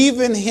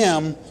 even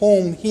him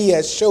whom he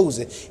has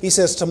chosen. He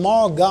says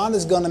tomorrow God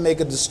is going to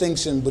make a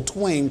distinction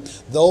between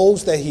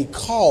those that he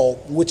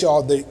called, which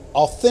are the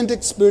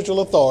authentic spiritual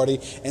authority,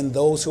 and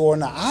those who are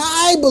not.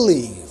 I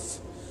believe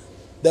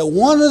that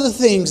one of the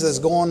things that's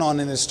going on,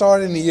 and it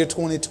started in the year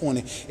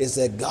 2020, is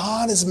that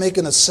God is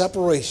making a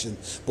separation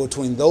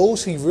between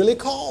those he really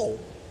called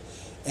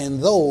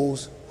and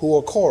those who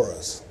are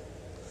Korahs.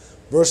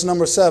 Verse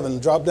number 7,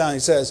 drop down, he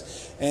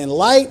says, and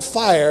light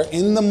fire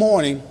in the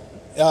morning,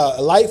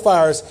 light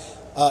fires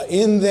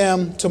in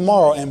them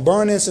tomorrow, and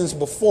burn incense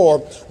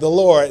before the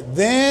Lord.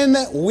 Then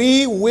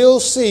we will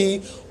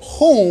see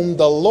whom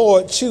the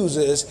Lord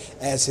chooses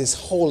as his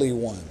Holy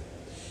One.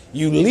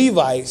 You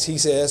Levites, he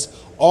says,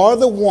 are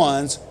the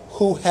ones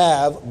who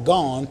have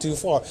gone too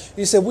far.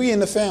 He said, we in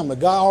the family,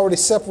 God already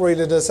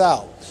separated us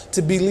out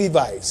to be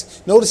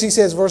Levites. Notice he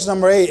says, verse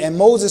number 8, and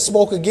Moses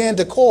spoke again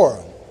to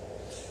Korah.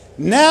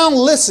 Now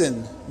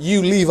listen,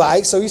 you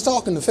Levites. So he's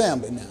talking to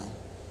family now.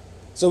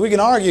 So we can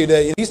argue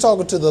that he's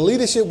talking to the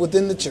leadership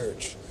within the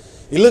church.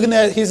 He's looking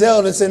at his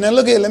elders and saying, now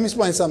look here, let me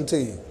explain something to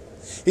you.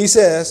 He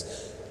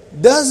says,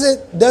 does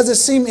it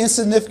seem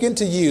insignificant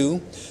to you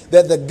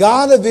that the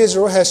God of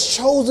Israel has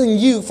chosen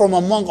you from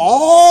among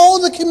all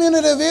the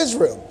community of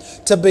Israel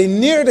to be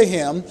near to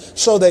him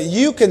so that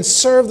you can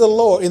serve the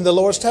Lord in the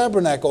Lord's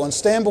tabernacle and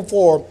stand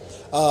before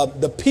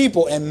the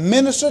people and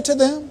minister to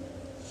them?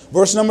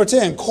 Verse number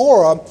 10,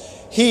 Korah,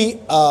 he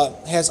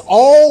has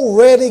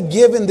already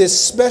given this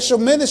special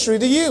ministry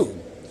to you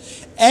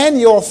and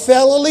your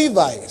fellow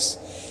Levites.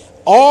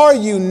 Are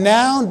you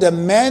now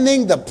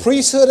demanding the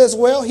priesthood as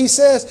well? He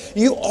says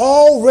you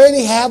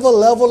already have a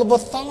level of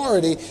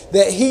authority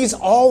that he's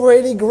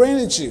already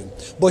granted you,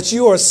 but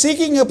you are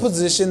seeking a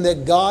position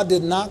that God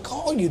did not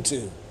call you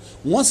to.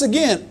 Once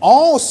again,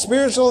 all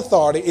spiritual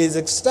authority is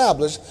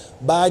established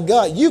by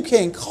God. You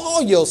can't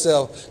call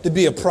yourself to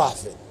be a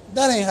prophet.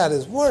 That ain't how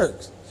this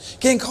works. You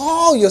can't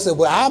call yourself,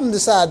 well, I'm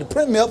decided to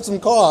print me up some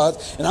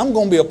cards and I'm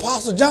going to be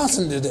Apostle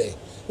Johnson today.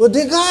 Well,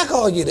 did God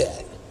call you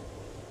that?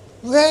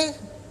 Okay?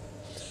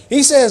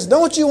 He says,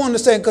 don't you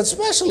understand, because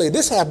especially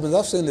this happens,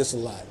 I've seen this a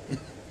lot,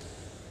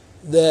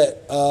 that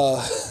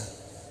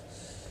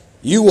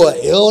you are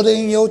elder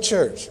in your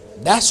church.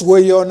 That's where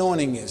your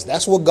anointing is.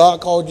 That's what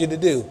God called you to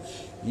do.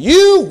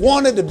 You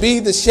wanted to be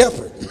the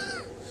shepherd.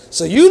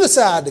 So you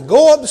decide to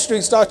go up the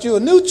street, start you a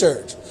new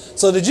church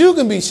so that you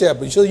can be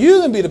shepherd, so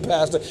you can be the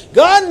pastor.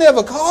 God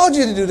never called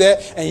you to do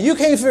that, and you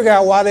can't figure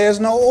out why there's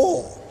no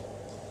oil.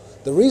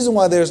 The reason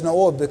why there's no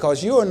oil is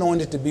because you're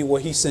anointed to be where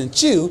he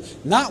sent you,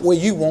 not where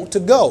you want to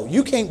go.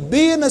 You can't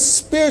be in a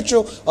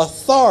spiritual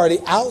authority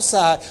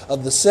outside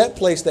of the set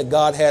place that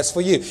God has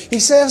for you. He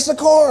says to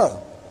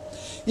Korah,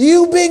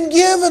 you've been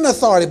given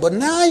authority, but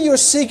now you're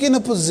seeking a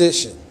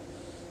position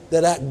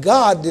that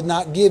God did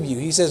not give you.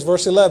 He says,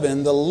 verse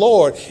 11, the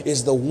Lord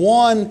is the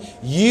one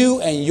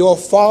you and your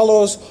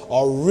followers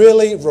are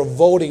really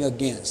revolting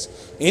against.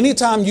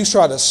 Anytime you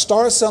try to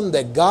start something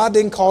that God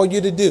didn't call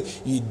you to do,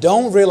 you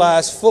don't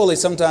realize fully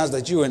sometimes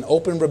that you're in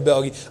open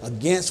rebellion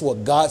against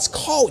what God's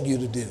called you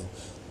to do,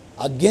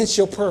 against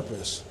your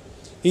purpose.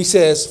 He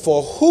says,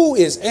 for who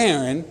is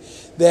Aaron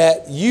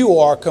that you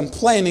are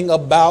complaining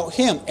about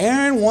him?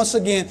 Aaron, once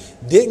again,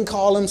 didn't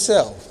call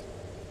himself.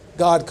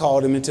 God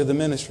called him into the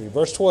ministry.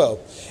 Verse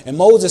 12, and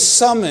Moses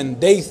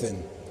summoned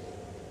Dathan.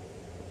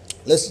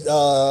 Let's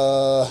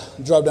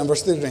drop down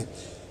verse 13.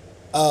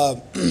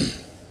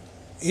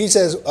 He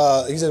says,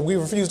 we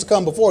refuse to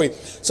come before you.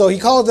 So he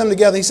calls them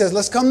together. He says,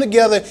 let's come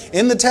together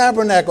in the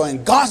tabernacle,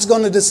 and God's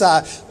going to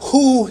decide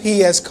who he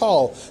has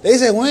called. They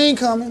say, we ain't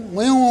coming.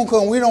 We don't want to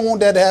come. We don't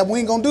want that to happen. We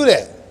ain't going to do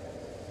that.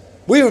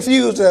 We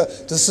refuse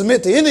to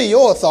submit to any of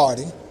your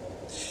authority.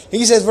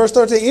 He says, verse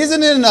 13,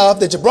 isn't it enough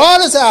that you brought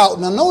us out?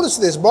 Now notice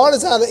this, brought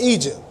us out of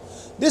Egypt.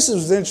 This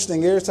is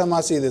interesting. Every time I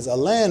see this, a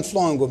land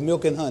flowing with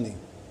milk and honey.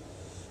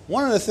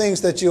 One of the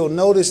things that you'll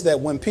notice that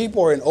when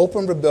people are in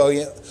open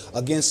rebellion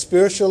against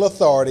spiritual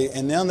authority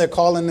and now they're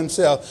calling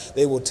themselves,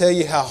 they will tell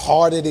you how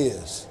hard it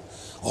is.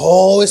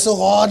 Oh, it's so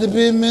hard to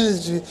be in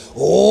ministry.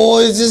 Oh,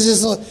 it's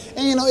just so.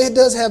 And you know, it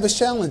does have its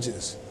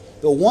challenges.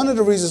 But one of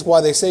the reasons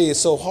why they say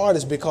it's so hard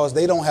is because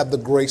they don't have the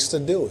grace to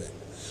do it.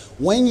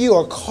 When you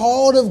are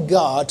called of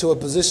God to a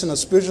position of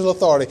spiritual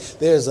authority,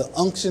 there's an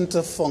unction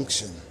to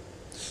function.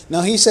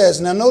 Now he says,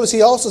 now notice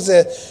he also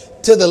said,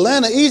 to the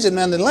land of Egypt.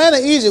 Now the land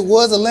of Egypt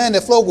was a land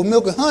that flowed with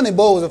milk and honey,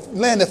 but it was a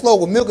land that flowed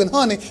with milk and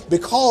honey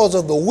because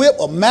of the whip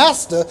of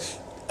master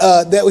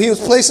that he was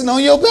placing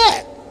on your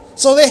back.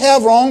 So they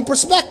have wrong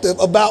perspective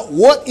about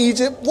what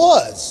Egypt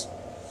was.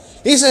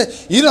 He said,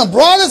 you done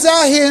brought us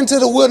out here into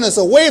the wilderness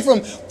away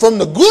from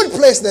the good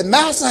place that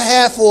master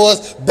had for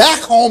us back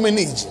home in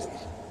Egypt.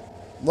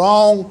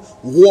 Wrong,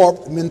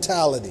 warped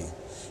mentality.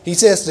 He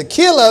says to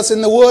kill us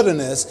in the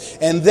wilderness,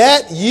 and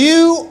that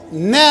you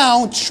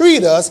now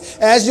treat us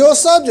as your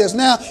subjects.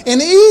 Now, in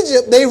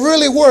Egypt, they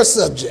really were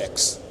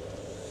subjects.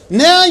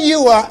 Now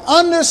you are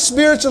under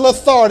spiritual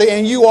authority,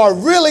 and you are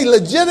really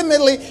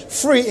legitimately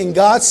free in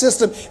God's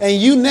system.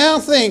 And you now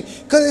think,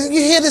 because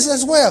you hear this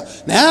as well,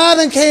 now I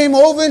done came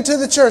over into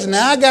the church.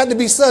 Now I got to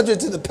be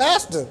subject to the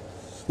pastor.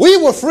 We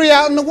were free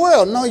out in the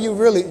world. No, you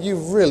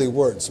really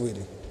weren't,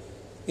 sweetie.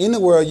 In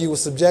the world, you were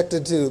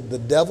subjected to the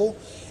devil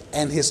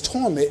and his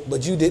torment,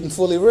 but you didn't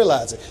fully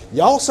realize it.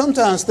 Y'all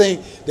sometimes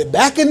think that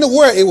back in the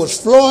world, it was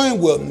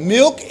flowing with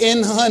milk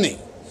and honey.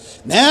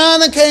 Now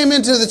I came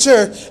into the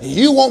church, and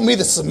you want me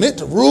to submit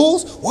to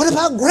rules? What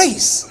about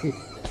grace?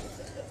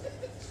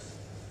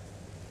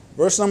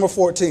 Verse number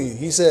 14,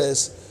 he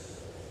says,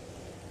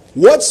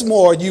 what's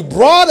more, you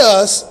brought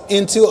us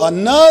into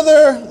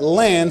another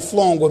land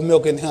flowing with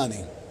milk and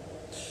honey.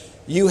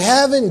 You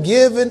haven't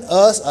given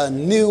us a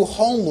new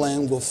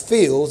homeland with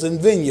fields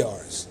and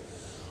vineyards.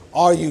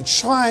 Are you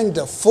trying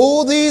to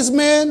fool these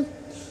men?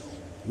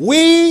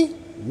 We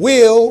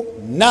will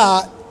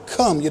not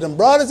come. You done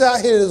brought us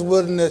out here to this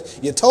wilderness.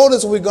 You told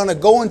us we're going to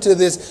go into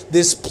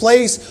this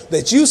place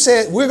that you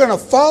said we're going to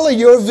follow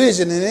your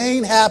vision, and it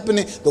ain't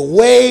happening the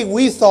way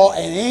we thought,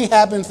 and it ain't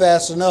happening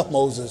fast enough,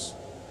 Moses.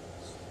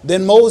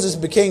 Then Moses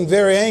became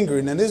very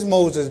angry. Now this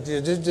Moses,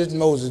 just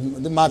Moses,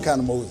 my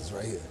kind of Moses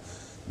right here.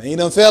 Now, he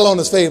done fell on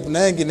his face, but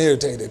now he's getting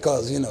irritated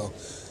because, you know,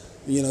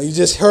 you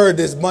just heard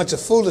this bunch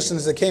of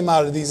foolishness that came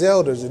out of these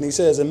elders. And he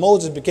says, and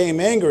Moses became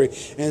angry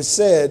and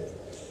said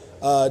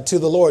to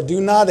the Lord,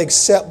 do not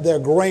accept their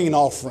grain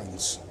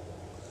offerings.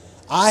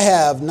 I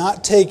have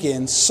not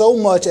taken so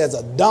much as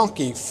a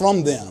donkey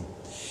from them,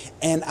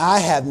 and I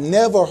have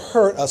never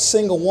hurt a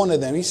single one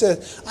of them. He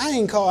says, I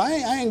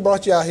ain't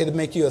brought you out here to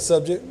make you a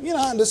subject. You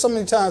know, there's so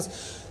many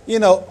times,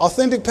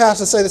 authentic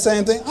pastors say the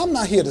same thing. I'm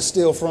not here to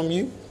steal from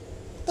you.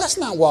 That's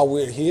not why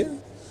we're here.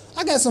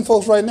 I got some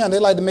folks right now, they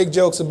like to make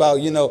jokes about,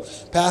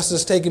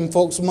 pastors taking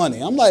folks' money.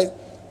 I'm like,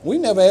 we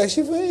never asked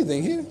you for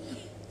anything here.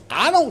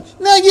 I don't,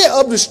 now yeah,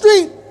 up the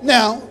street,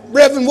 now,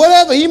 Reverend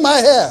whatever he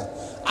might have.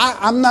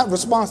 I'm not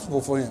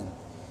responsible for him.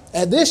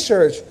 At this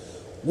church,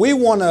 we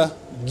want to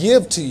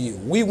give to you.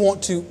 We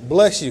want to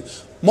bless you.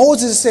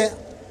 Moses said,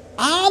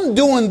 I'm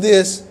doing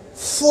this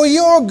for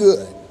your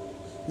good,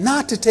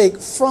 not to take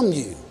from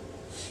you.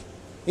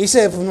 He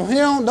said, from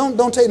here on,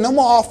 don't take no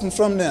more offerings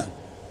from them.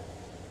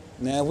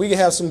 Now, we can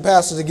have some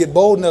pastors that get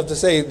bold enough to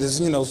say this,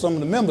 some of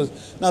the members,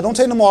 no, don't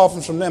take no more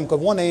offerings from them because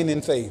one, they ain't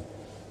in faith.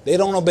 They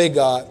don't obey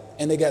God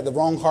and they got the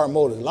wrong heart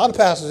motive. A lot of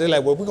pastors, they're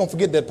like, well, we're going to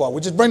forget that part. We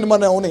just bring the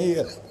money on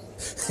here.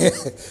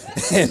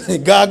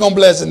 And God going to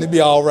bless it and it'll be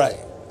all right.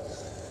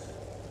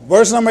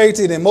 Verse number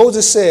 18, and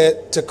Moses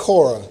said to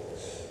Korah,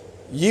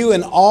 you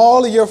and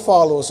all of your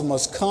followers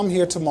must come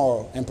here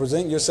tomorrow and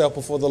present yourself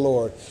before the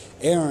Lord.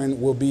 Aaron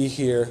will be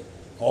here,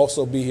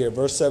 also be here.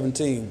 Verse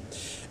 17,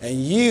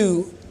 and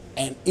you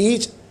and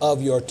each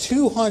of your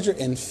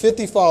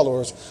 250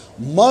 followers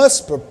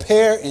must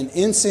prepare an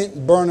incense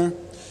burner.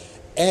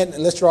 And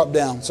let's drop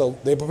down. So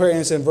they prepare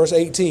incense, verse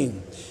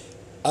 18.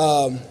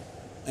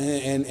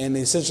 And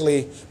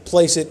essentially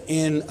place it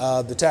in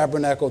the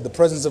tabernacle. The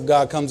presence of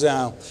God comes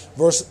down.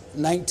 Verse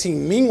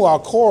 19. Meanwhile,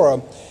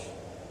 Korah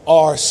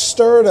had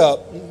stirred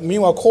up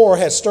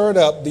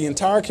the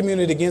entire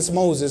community against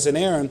Moses and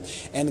Aaron,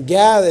 and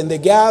they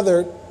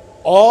gathered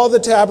all the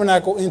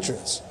tabernacle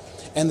entrance.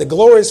 And the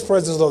glorious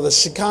presence of the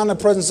Shekinah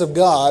presence of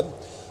God,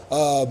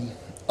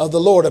 of the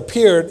Lord,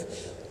 appeared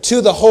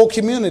to the whole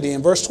community.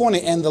 In verse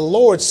 20, and the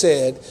Lord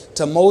said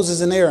to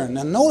Moses and Aaron.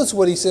 Now notice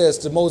what he says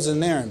to Moses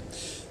and Aaron.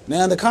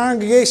 Now the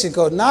congregation,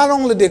 because not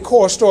only did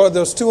Korah store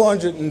those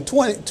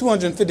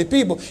 250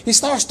 people, he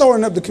starts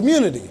storing up the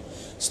community.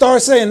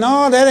 Starts saying,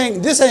 no,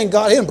 this ain't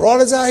God. He done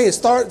brought us out here.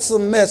 Starts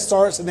some mess,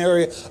 starts an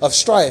area of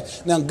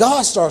strife. Now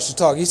God starts to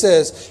talk. He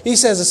says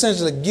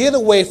essentially, get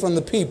away from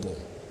the people,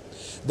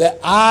 that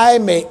I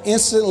may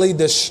instantly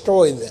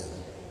destroy them.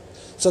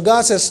 So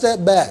God says,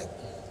 step back.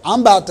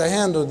 I'm about to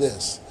handle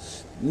this.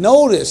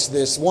 Notice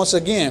this once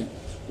again.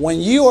 When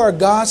you are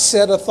God's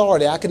set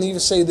authority, I can even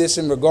say this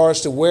in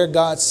regards to where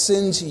God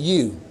sends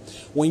you.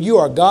 When you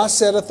are God's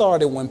set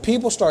authority, when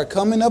people start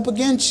coming up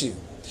against you,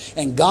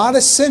 and God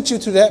has sent you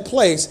to that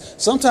place,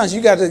 sometimes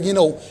you got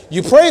to,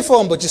 you pray for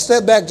them, but you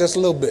step back just a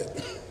little bit.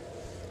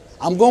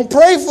 I'm going to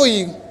pray for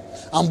you.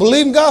 I'm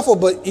believing God for it.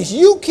 But if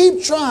you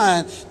keep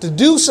trying to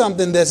do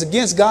something that's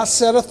against God's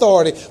set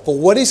authority for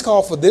what he's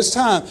called for this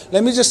time,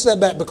 let me just step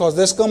back, because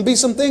there's going to be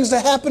some things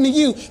that happen to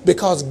you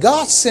because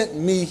God sent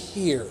me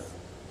here.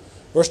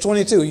 Verse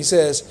 22, he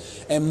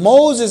says, and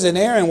Moses and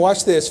Aaron,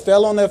 watch this,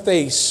 fell on their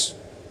face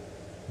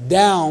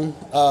down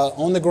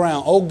on the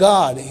ground. Oh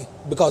God,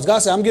 because God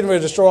said, I'm getting ready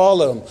to destroy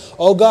all of them.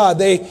 Oh God,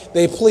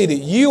 they pleaded,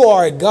 you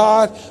are a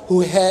God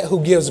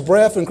who gives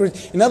breath and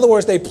increase. In other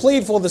words, they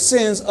plead for the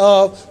sins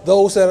of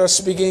those that are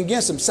speaking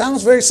against them.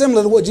 Sounds very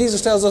similar to what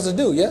Jesus tells us to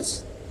do,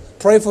 yes?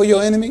 Pray for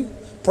your enemy.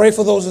 Pray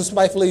for those who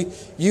spitefully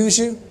use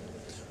you.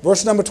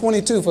 Verse number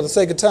 22, for the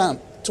sake of time,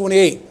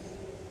 28.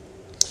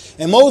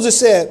 And Moses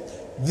said,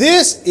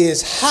 this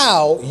is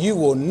how you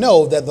will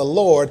know that the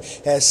Lord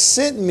has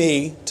sent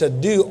me to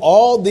do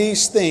all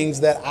these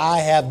things that I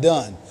have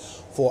done,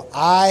 for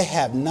I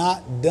have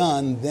not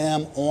done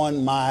them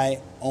on my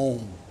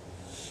own.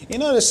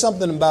 There's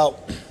something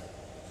about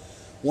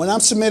when I'm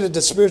submitted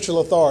to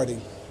spiritual authority,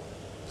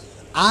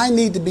 I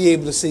need to be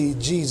able to see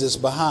Jesus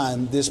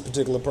behind this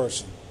particular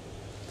person.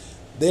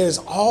 There's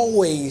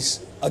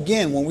always,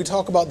 again, when we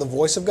talk about the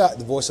voice of God,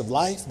 the voice of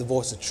life, the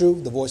voice of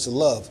truth, the voice of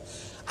love,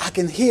 I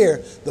can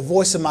hear the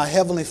voice of my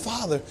Heavenly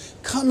Father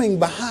coming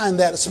behind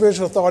that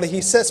spiritual authority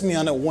he sets me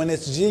under when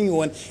it's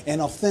genuine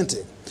and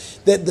authentic.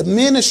 That the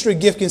ministry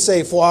gift can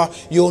say, for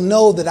you'll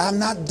know that I've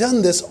not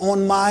done this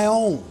on my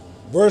own.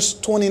 Verse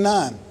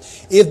 29,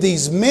 if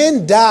these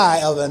men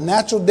die of a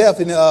natural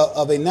death,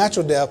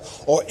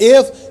 or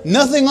if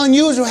nothing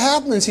unusual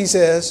happens, he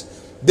says,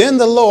 then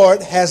the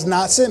Lord has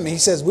not sent me. He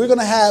says, we're going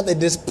to have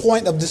this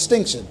point of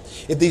distinction.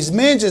 If these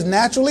men just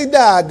naturally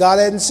die, God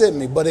hasn't sent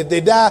me. But if they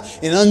die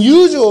in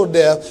unusual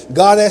death,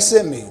 God has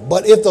sent me.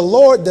 But if the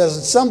Lord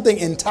does something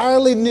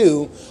entirely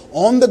new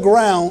on the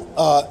ground,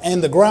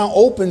 and the ground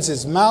opens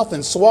its mouth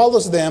and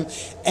swallows them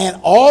and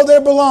all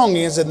their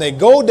belongings, and they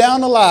go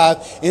down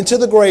alive into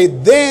the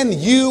grave, then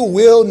you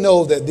will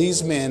know that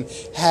these men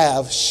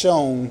have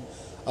shown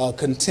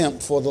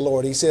contempt for the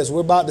Lord. He says, we're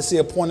about to see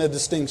a point of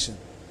distinction.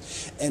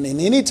 And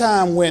in any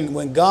time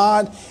when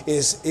God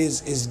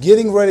is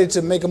getting ready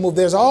to make a move,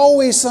 there's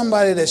always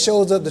somebody that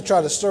shows up to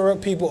try to stir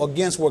up people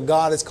against what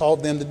God has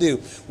called them to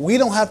do. We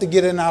don't have to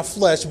get in our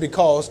flesh,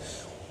 because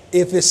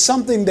if it's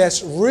something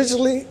that's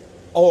originally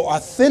or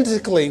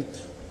authentically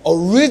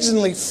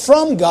originally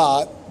from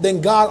God, then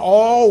God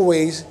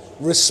always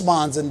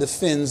responds and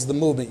defends the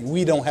movement.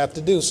 We don't have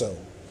to do so.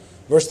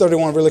 Verse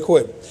 31 really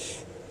quick.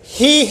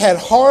 He had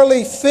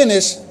hardly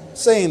finished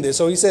saying this.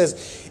 So he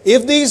says,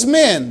 If these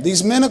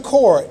men of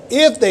Korah,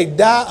 if they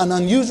die an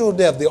unusual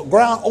death, the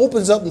ground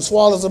opens up and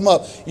swallows them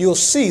up, you'll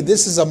see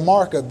this is a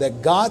marker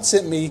that God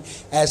sent me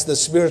as the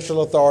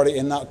spiritual authority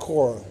and not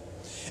Korah.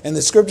 And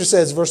the scripture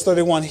says, verse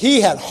 31, he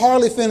had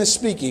hardly finished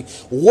speaking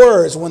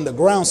words when the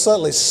ground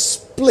suddenly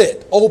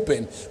split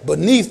open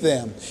beneath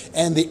them,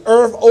 and the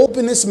earth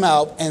opened its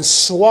mouth and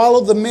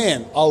swallowed the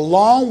men,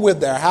 along with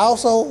their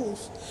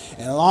households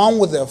and along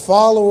with their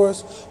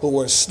followers who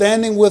were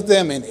standing with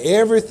them and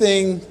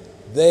everything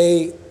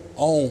they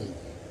owned.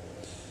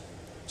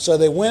 So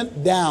they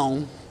went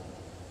down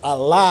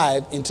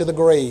alive into the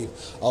grave,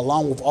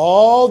 along with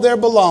all their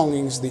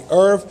belongings. The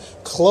earth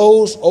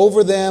closed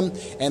over them,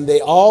 and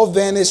they all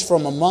vanished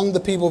from among the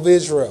people of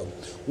Israel.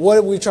 What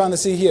are we trying to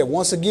see here?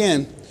 Once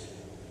again,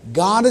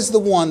 God is the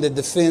one that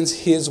defends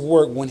his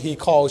work when he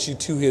calls you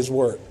to his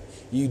work.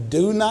 You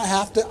do not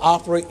have to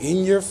operate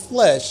in your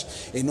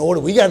flesh in order.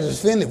 We got to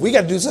defend it. We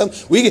got to do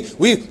something. We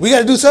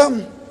got to do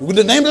something.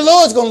 The name of the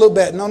Lord is going to look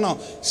bad. No.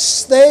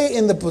 Stay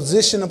in the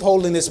position of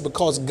holiness,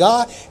 because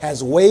God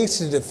has ways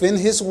to defend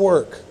his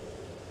work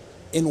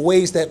in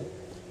ways that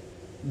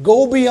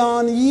go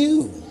beyond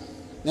you.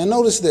 Now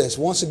notice this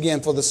once again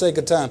for the sake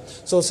of time.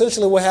 So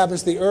essentially what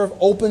happens, the earth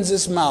opens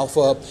its mouth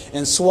up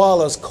and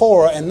swallows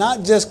Korah, and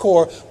not just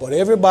Korah, but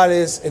everybody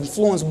is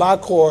influenced by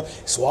Korah,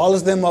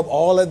 swallows them up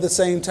all at the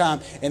same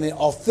time. And it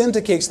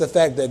authenticates the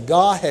fact that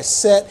God has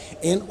set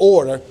in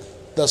order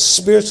the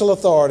spiritual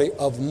authority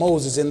of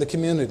Moses in the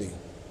community.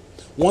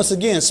 Once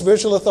again,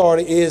 spiritual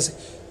authority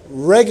is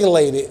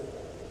regulated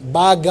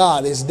by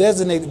God, is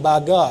designated by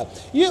God.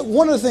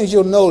 One of the things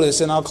you'll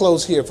notice, and I'll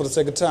close here for the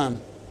sake of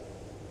time,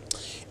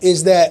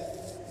 is that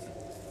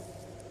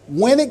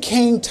when it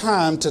came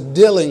time to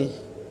dealing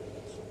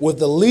with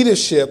the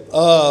leadership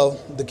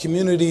of the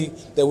community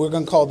that we're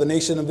going to call the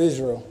nation of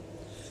Israel,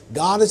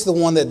 God is the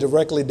one that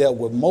directly dealt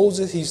with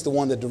Moses. He's the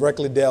one that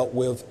directly dealt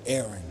with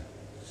Aaron.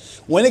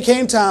 When it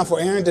came time for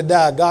Aaron to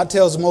die, God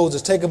tells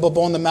Moses, take him up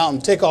on the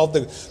mountain, take off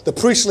the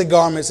priestly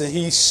garments, and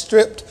he's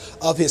stripped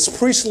of his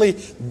priestly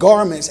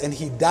garments, and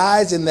he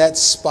dies in that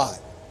spot.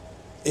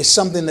 It's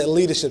something that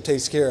leadership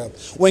takes care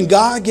of. When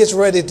God gets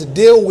ready to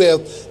deal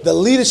with the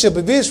leadership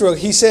of Israel,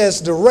 he says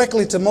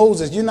directly to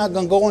Moses, you're not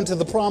going to go into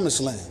the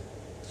promised land.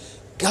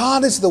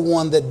 God is the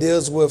one that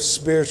deals with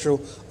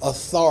spiritual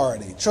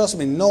authority. Trust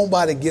me,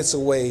 nobody gets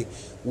away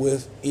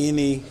with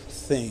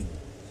anything.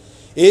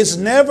 It's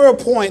never a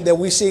point that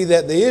we see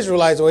that the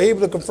Israelites were able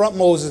to confront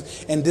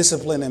Moses and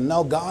discipline him.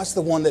 No, God's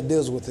the one that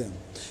deals with him.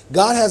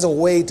 God has a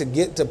way to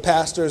get to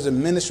pastors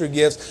and ministry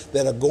gifts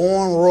that are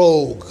going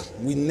rogue.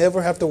 We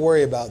never have to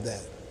worry about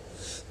that.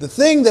 The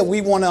thing that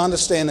we want to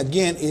understand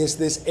again is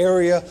this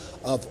area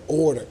of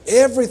order.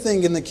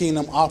 Everything in the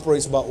kingdom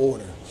operates by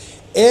order.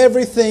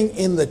 Everything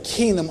in the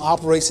kingdom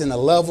operates in a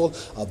level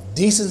of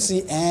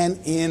decency and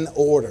in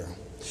order.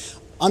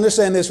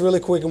 Understand this really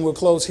quick and we'll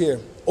close here.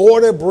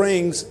 Order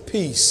brings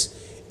peace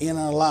in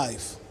our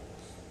life,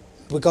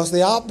 because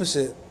the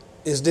opposite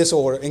is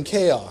disorder and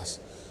chaos.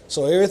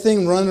 So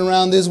everything running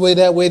around this way,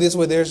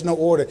 there's no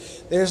order.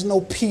 There's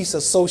no peace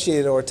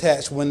associated or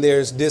attached when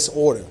there's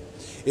disorder.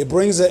 It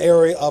brings an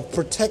area of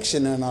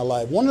protection in our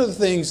life. One of the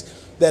things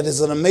that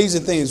is an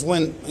amazing thing is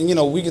when,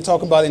 we can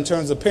talk about it in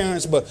terms of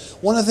parents, but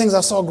one of the things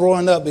I saw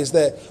growing up is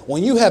that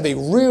when you have a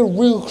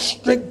real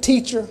strict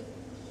teacher,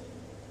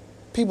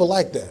 people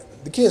like that.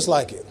 The kids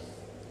like it.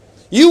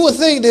 You would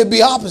think they'd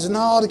be opposite.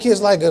 No, the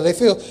kids like it.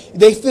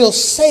 They feel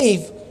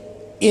safe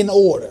in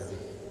order.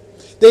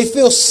 They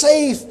feel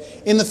safe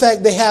in the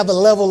fact they have a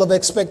level of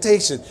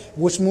expectation,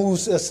 which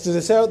moves us to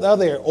this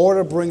other area.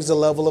 Order brings a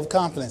level of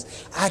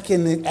confidence. I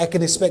can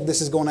expect this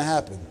is going to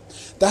happen.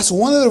 That's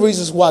one of the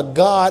reasons why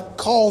God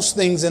calls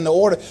things into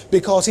order,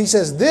 because he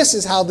says this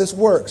is how this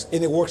works,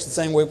 and it works the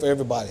same way for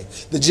everybody.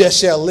 The just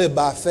shall live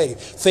by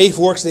faith. Faith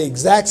works the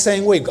exact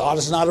same way. God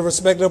is not a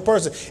respecter of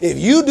person. If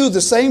you do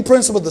the same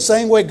principle the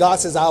same way, God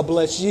says, I'll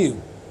bless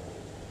you.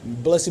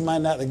 Blessing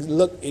might not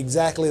look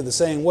exactly the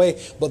same way,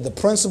 but the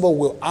principle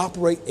will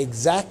operate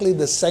exactly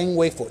the same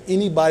way for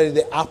anybody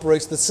that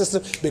operates the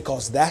system,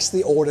 because that's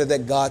the order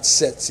that God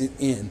sets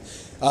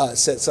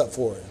up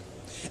for it.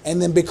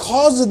 And then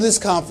because of this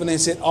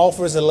confidence, it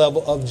offers a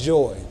level of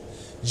joy.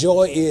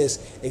 Joy is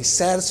a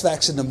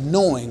satisfaction of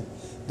knowing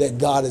that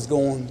God is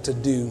going to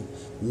do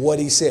what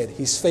he said.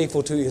 He's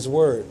faithful to his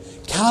word.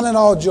 Count it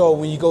all joy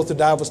when you go through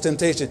diverse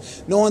temptation,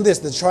 knowing this,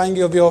 the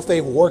triangle of your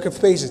faith, work of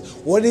patience.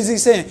 What is he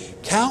saying?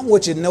 Count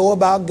what you know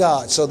about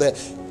God, so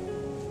that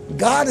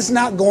God is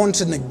not going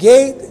to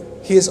negate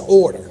his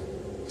order.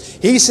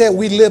 He said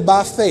we live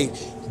by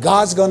faith.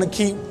 God's going to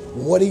keep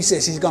what he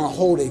says. He's going to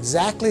hold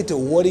exactly to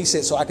what he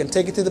said, so I can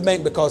take it to the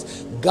bank,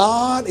 because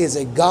God is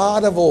a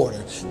God of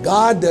order.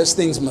 God does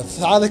things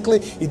methodically.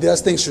 He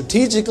does things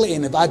strategically.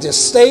 And if I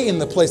just stay in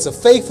the place of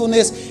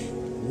faithfulness,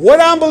 what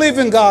I'm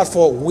believing God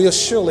for will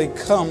surely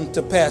come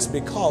to pass,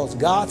 because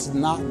God's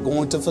not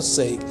going to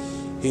forsake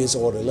his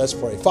order. Let's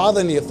pray.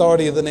 Father, in the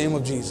authority of the name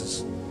of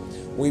Jesus,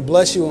 we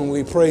bless you and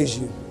we praise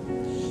you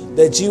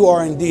that you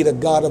are indeed a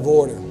God of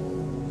order.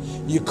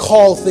 You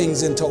call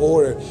things into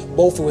order,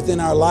 both within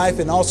our life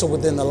and also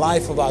within the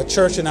life of our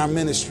church and our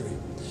ministry.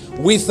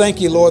 We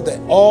thank you, Lord, that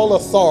all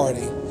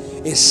authority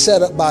is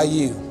set up by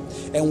you.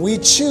 And we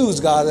choose,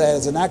 God,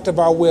 as an act of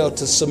our will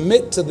to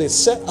submit to the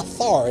set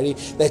authority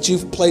that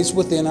you've placed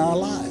within our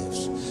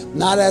lives.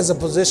 Not as a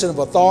position of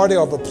authority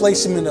or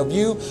replacement of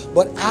you,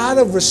 but out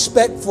of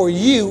respect for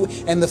you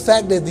and the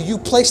fact that you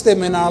place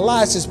them in our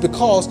lives is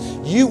because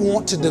you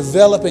want to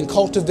develop and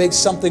cultivate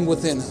something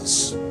within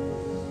us.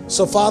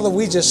 So, Father,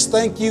 we just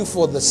thank you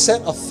for the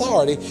set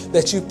authority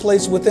that you've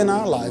placed within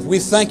our life. We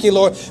thank you,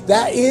 Lord.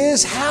 That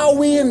is how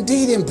we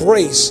indeed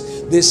embrace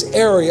this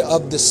area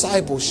of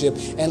discipleship.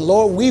 And,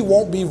 Lord, we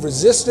won't be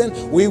resistant.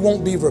 We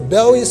won't be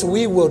rebellious.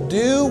 We will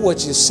do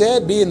what you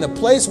said, be in the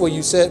place where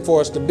you said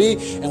for us to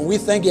be. And we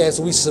thank you as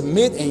we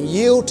submit and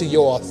yield to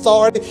your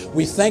authority.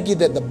 We thank you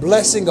that the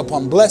blessing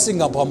upon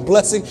blessing upon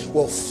blessing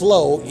will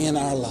flow in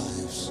our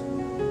lives.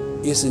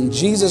 It's in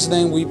Jesus'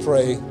 name we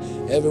pray.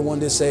 Everyone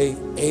to say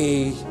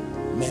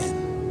amen.